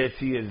 he's this,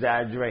 he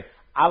exaggerate.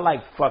 I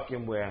like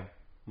fucking where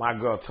my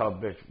girl tell a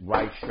bitch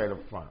right straight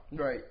up front.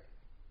 Right.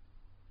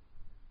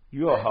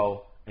 You're a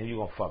hoe, and you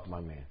gonna fuck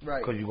my man.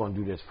 Right. Because you're gonna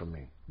do this for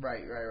me.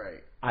 Right.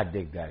 I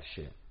dig that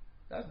shit.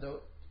 That's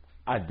dope.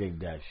 I dig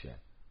that shit.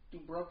 Do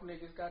broke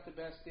niggas got the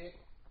best dick?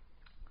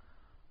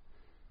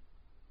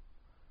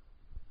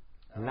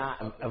 Nah,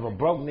 if a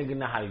broke nigga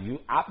know how to use,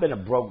 I've been a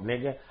broke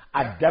nigga.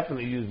 I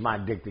definitely use my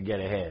dick to get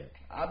ahead.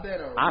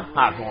 I'm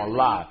not gonna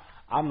lie.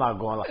 I'm not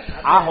gonna lie.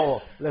 I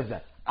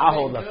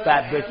hold a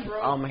fat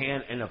bitch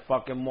hand in the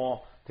fucking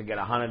mall to get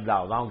 $100.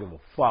 I don't give a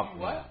fuck.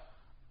 What? Man.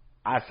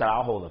 I said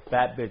I'll hold a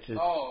fat bitch's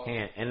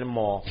hand in the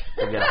mall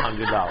to get $100.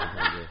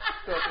 Nigga.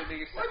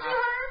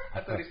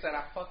 I thought he said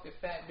I fucked the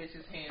fat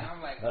bitch's hand.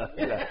 I'm like, what?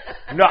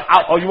 No.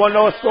 You want to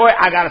know a story?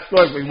 I got a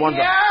story for you.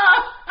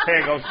 Here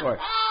you go, story.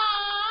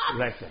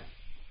 Listen.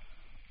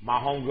 My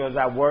homegirls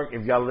at work,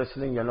 if y'all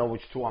listening, you know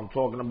which two I'm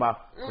talking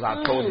about. Because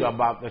I told you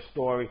about this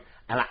story.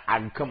 And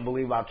I couldn't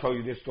believe I told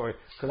you this story.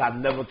 Because I've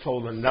never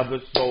told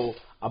another soul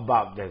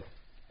about this.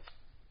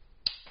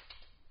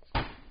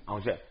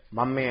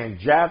 My man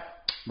Jeff,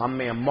 my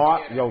man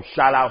Mark, yo,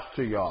 shout outs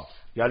to y'all.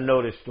 Y'all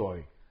know this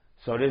story.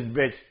 So this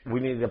bitch, we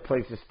needed a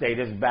place to stay.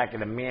 This is back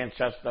in the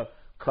Manchester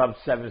Club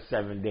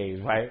 7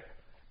 days, right?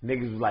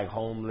 Niggas was like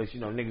homeless. You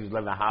know, niggas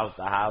living house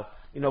to house.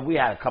 You know, we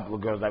had a couple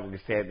of girls that we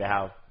could stay at the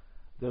house.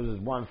 There was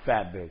this one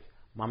fat bitch.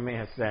 My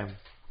man said, Is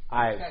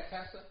that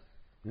Tessa?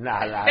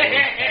 Nah.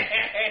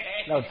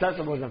 No,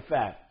 Tessa wasn't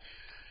fat.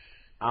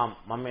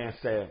 My man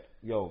said,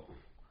 yo,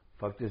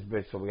 fuck this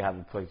bitch so we have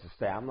a place to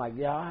stay. I'm like,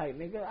 yeah, all right,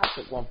 nigga. I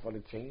took one for the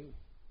team.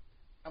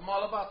 I'm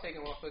all about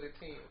taking one for the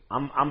team.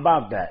 I'm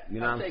about that. You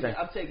know what I'm saying?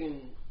 I'm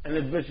taking. And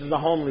this bitch is a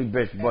homely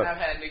bitch, but I've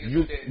had niggas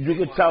you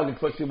could tell the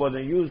pussy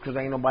wasn't used because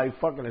ain't nobody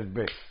fucking this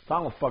bitch. So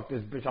I'm gonna fuck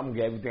this bitch. I'm gonna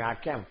get everything I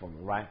can from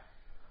her, right?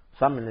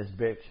 So I'm in this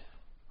bitch.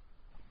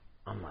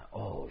 I'm like,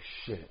 oh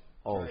shit.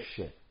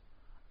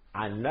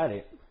 I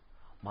nutted.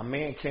 My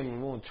man came in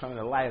the room, turned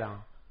the light on.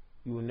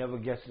 You would never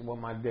guess what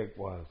my dick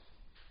was.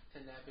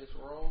 And that bitch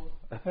rolled.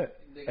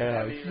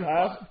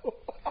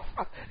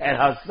 And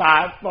her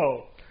side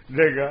phone,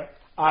 nigga.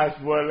 I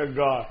swear to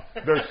God,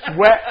 the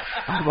sweat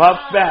of her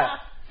fat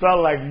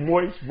felt like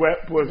moist,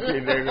 wet pussy,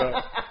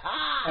 nigga.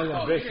 And the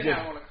bitch you didn't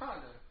have on a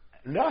condom.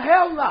 No,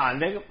 hell nah,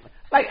 nigga.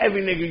 Like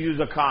every nigga use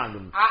a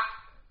condom.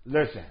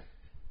 Listen.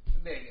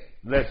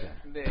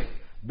 Nigga.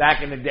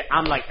 Back in the day,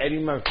 I'm like Eddie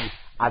Murphy.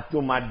 I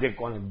threw my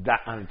dick on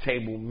the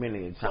table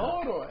many a time.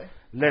 Hold on.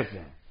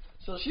 Listen.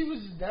 So she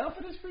was just down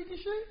for this freaky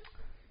shit?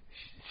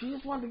 She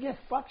just wanted to get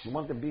fucked. She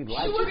wanted to be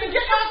like. She wanted to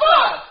get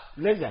fucked.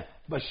 Listen,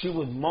 but she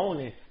was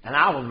moaning, and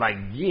I was like,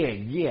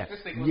 yeah.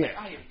 This nigga was like,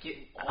 I am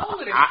getting all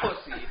of this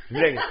pussy.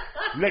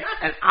 Nigga,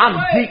 and I'm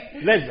deep.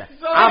 Listen,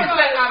 So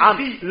I'm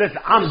deep. Listen,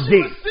 I'm She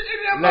deep. was sitting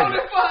there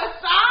moaning for her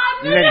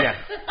side, Nigga.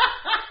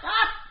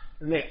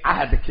 Nigga, I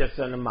had to kiss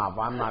her in the mouth.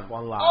 I'm not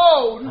gonna lie.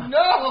 Oh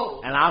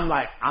no! And I'm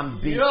like, I'm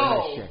deep in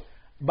Yo. this shit.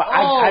 But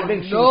Oh, I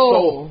think she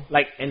was so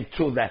like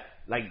into that.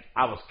 Like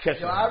I was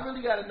kissing Yo, her. I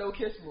really got a no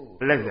kiss move.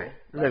 Listen, Like,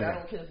 listen. I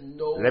don't kiss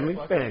no. Let me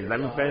fucking finish. Let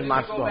me girl. finish Did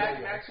my you go story. back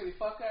and actually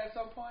fuck her at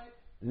some point?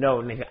 No,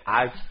 nigga,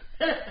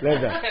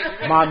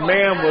 listen. My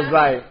man was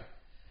like,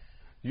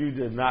 you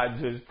did not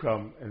just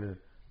come and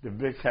the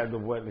bitch had the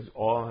wetness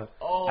all her.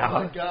 Oh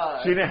my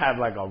god. She didn't have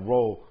like a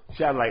roll.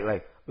 She had like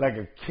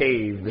a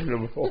cave in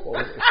the roll.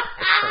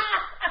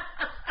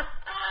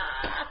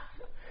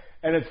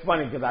 And it's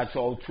funny because I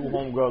told two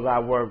homegirls I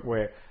work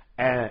with,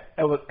 and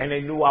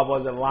they knew I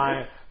wasn't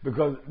lying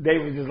because they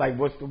was just like,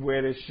 "What's the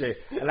weirdest shit?"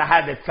 And I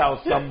had to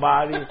tell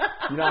somebody,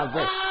 you know what I'm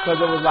saying? Because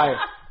it was like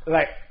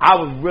I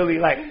was really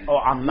like, "Oh,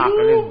 I'm knocking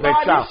You this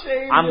bitch out. body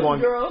shamed I'm this going,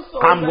 girl so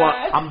I'm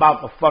bad. I'm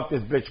about to fuck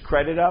this bitch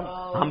credit up.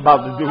 Oh, I'm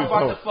about to do I'm about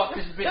some." to fuck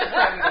this bitch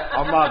right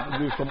now. I'm about to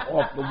do some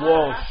off the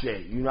wall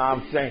shit. You know what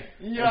I'm saying?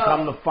 Yo. And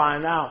come to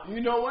find out, You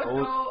know what Oh,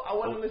 though? I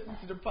want to listen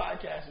to the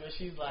podcast where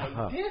she's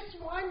like, "This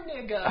one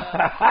nigga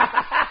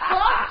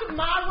fucked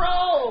my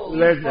role,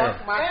 listen.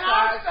 Fuck my and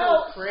I side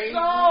felt so crazy.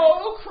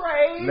 so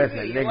crazy." Listen,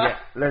 nigga. Like-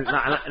 Listen,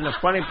 and the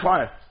funny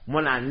part,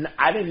 when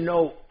I didn't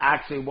know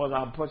actually it was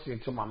on pussy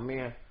until my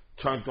man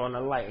turned on the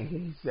light and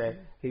he said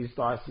he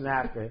started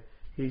snapping.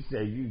 He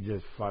said, "You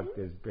just fucked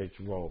this bitch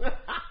roll."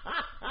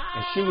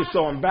 And she was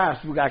so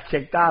embarrassed we got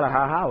kicked out of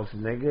her house,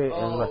 nigga.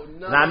 Oh,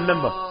 And I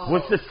remember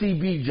what's the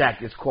CB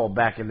jackets called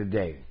back in the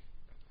day?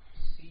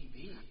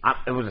 CB.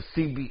 It was a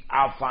CB.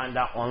 I'll find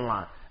out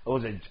online. It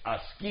was a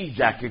ski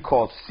jacket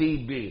called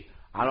CB.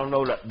 I don't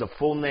know the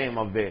full name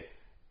of it.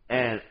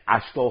 And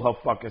I stole her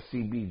fucking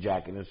CB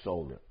jacket and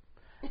sold it.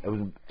 It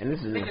was, and this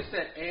is Nigga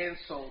said and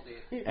sold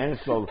it. and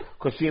sold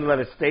because she didn't let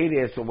it stay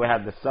there, so we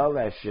had to sell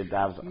that shit.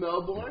 That was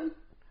Melbourne.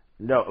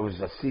 no, it was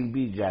a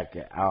CB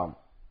jacket.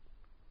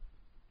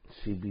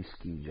 CB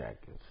ski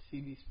jackets.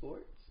 CB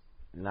Sports.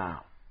 Nah,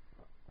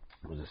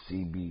 it was a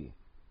CB.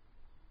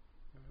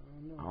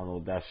 I don't know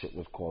what that shit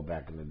was called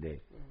back in the day.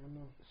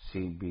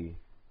 CB.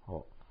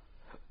 Oh,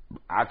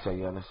 I'll tell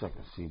you in a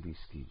second. CB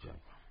ski jacket.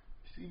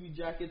 CB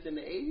jackets in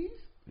the 80s.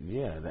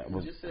 Yeah, that It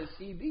was just says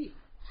CB.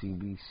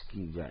 CB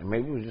ski jacket.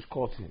 Maybe it was just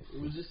called CB.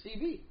 It was just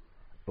CB.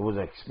 It was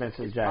an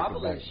expensive jacket.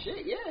 Popular back as then.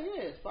 shit. Yeah,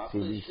 it's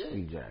popular CB as shit.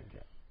 ski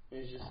jacket.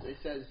 It's just it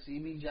says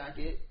CB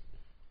jacket.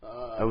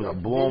 It was a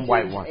blue and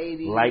white one,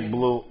 80s. light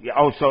blue. Yeah.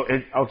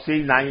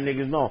 See, now you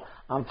niggas know.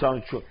 I'm telling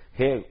the truth.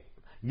 Here,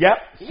 yep.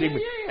 CB.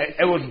 Yeah,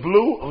 It was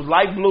blue. It was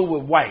light blue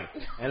with white.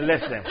 And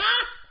listen,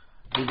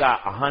 we got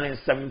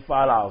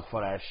 $175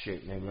 for that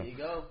shit, nigga. There you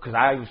go. Cause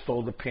I even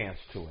stole the pants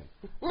to it.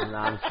 You know what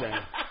I'm saying?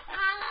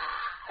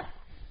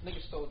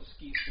 Nigga stole the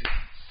ski suit.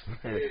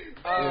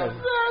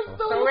 Yeah.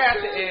 So we're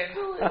at the end.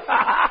 You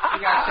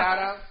got shout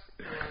outs?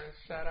 You want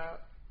to shout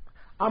out?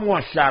 I'm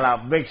going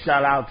to big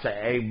shout out to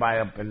everybody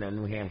up in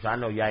New Hampshire. I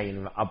know y'all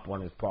ain't up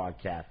on this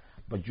podcast,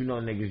 but you know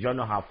niggas, y'all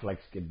know how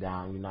Flex get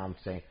down, you know what I'm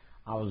saying?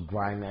 I was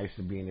grinding, I used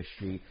to be in the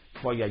street.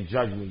 Before y'all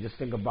judge me, just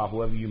think about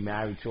whoever you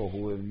married to or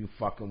whoever you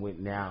fucking with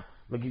now.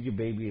 Look at your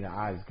baby in the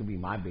eyes. It could be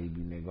my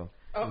baby, nigga.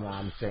 Oh. You know what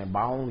I'm saying? But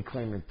I'm only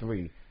claiming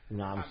 3. You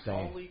know what I'm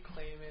saying? Only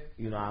claiming.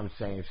 You know what I'm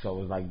saying? So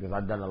it's like this.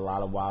 I've done a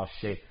lot of wild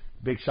shit.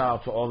 Big shout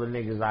out to all the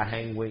niggas I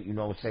hang with, you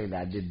know what I'm saying,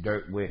 that I did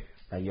dirt with,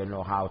 that you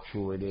know how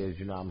true it is,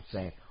 you know what I'm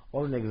saying?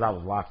 All the niggas I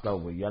was locked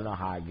up with, y'all know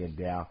how I get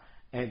down.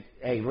 And,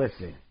 hey,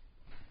 listen.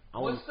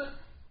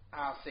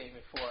 I'll save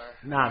it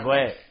for. Nah, go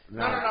ahead.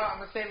 No, I'm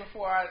going to save it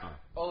for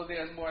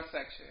there's more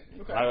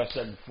section. Like I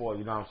said before,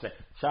 you know what I'm saying?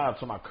 Shout out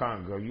to my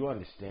current girl. You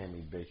understand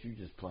me, bitch. You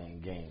just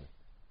playing games.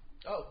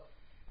 Oh.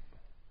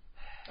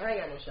 I ain't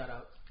got no shout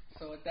outs.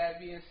 So with that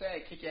being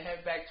said, kick your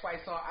head back twice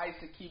on ice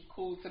and keep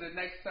cool to the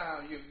next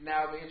time. You've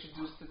now been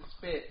introduced to the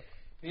spit.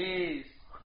 Peace.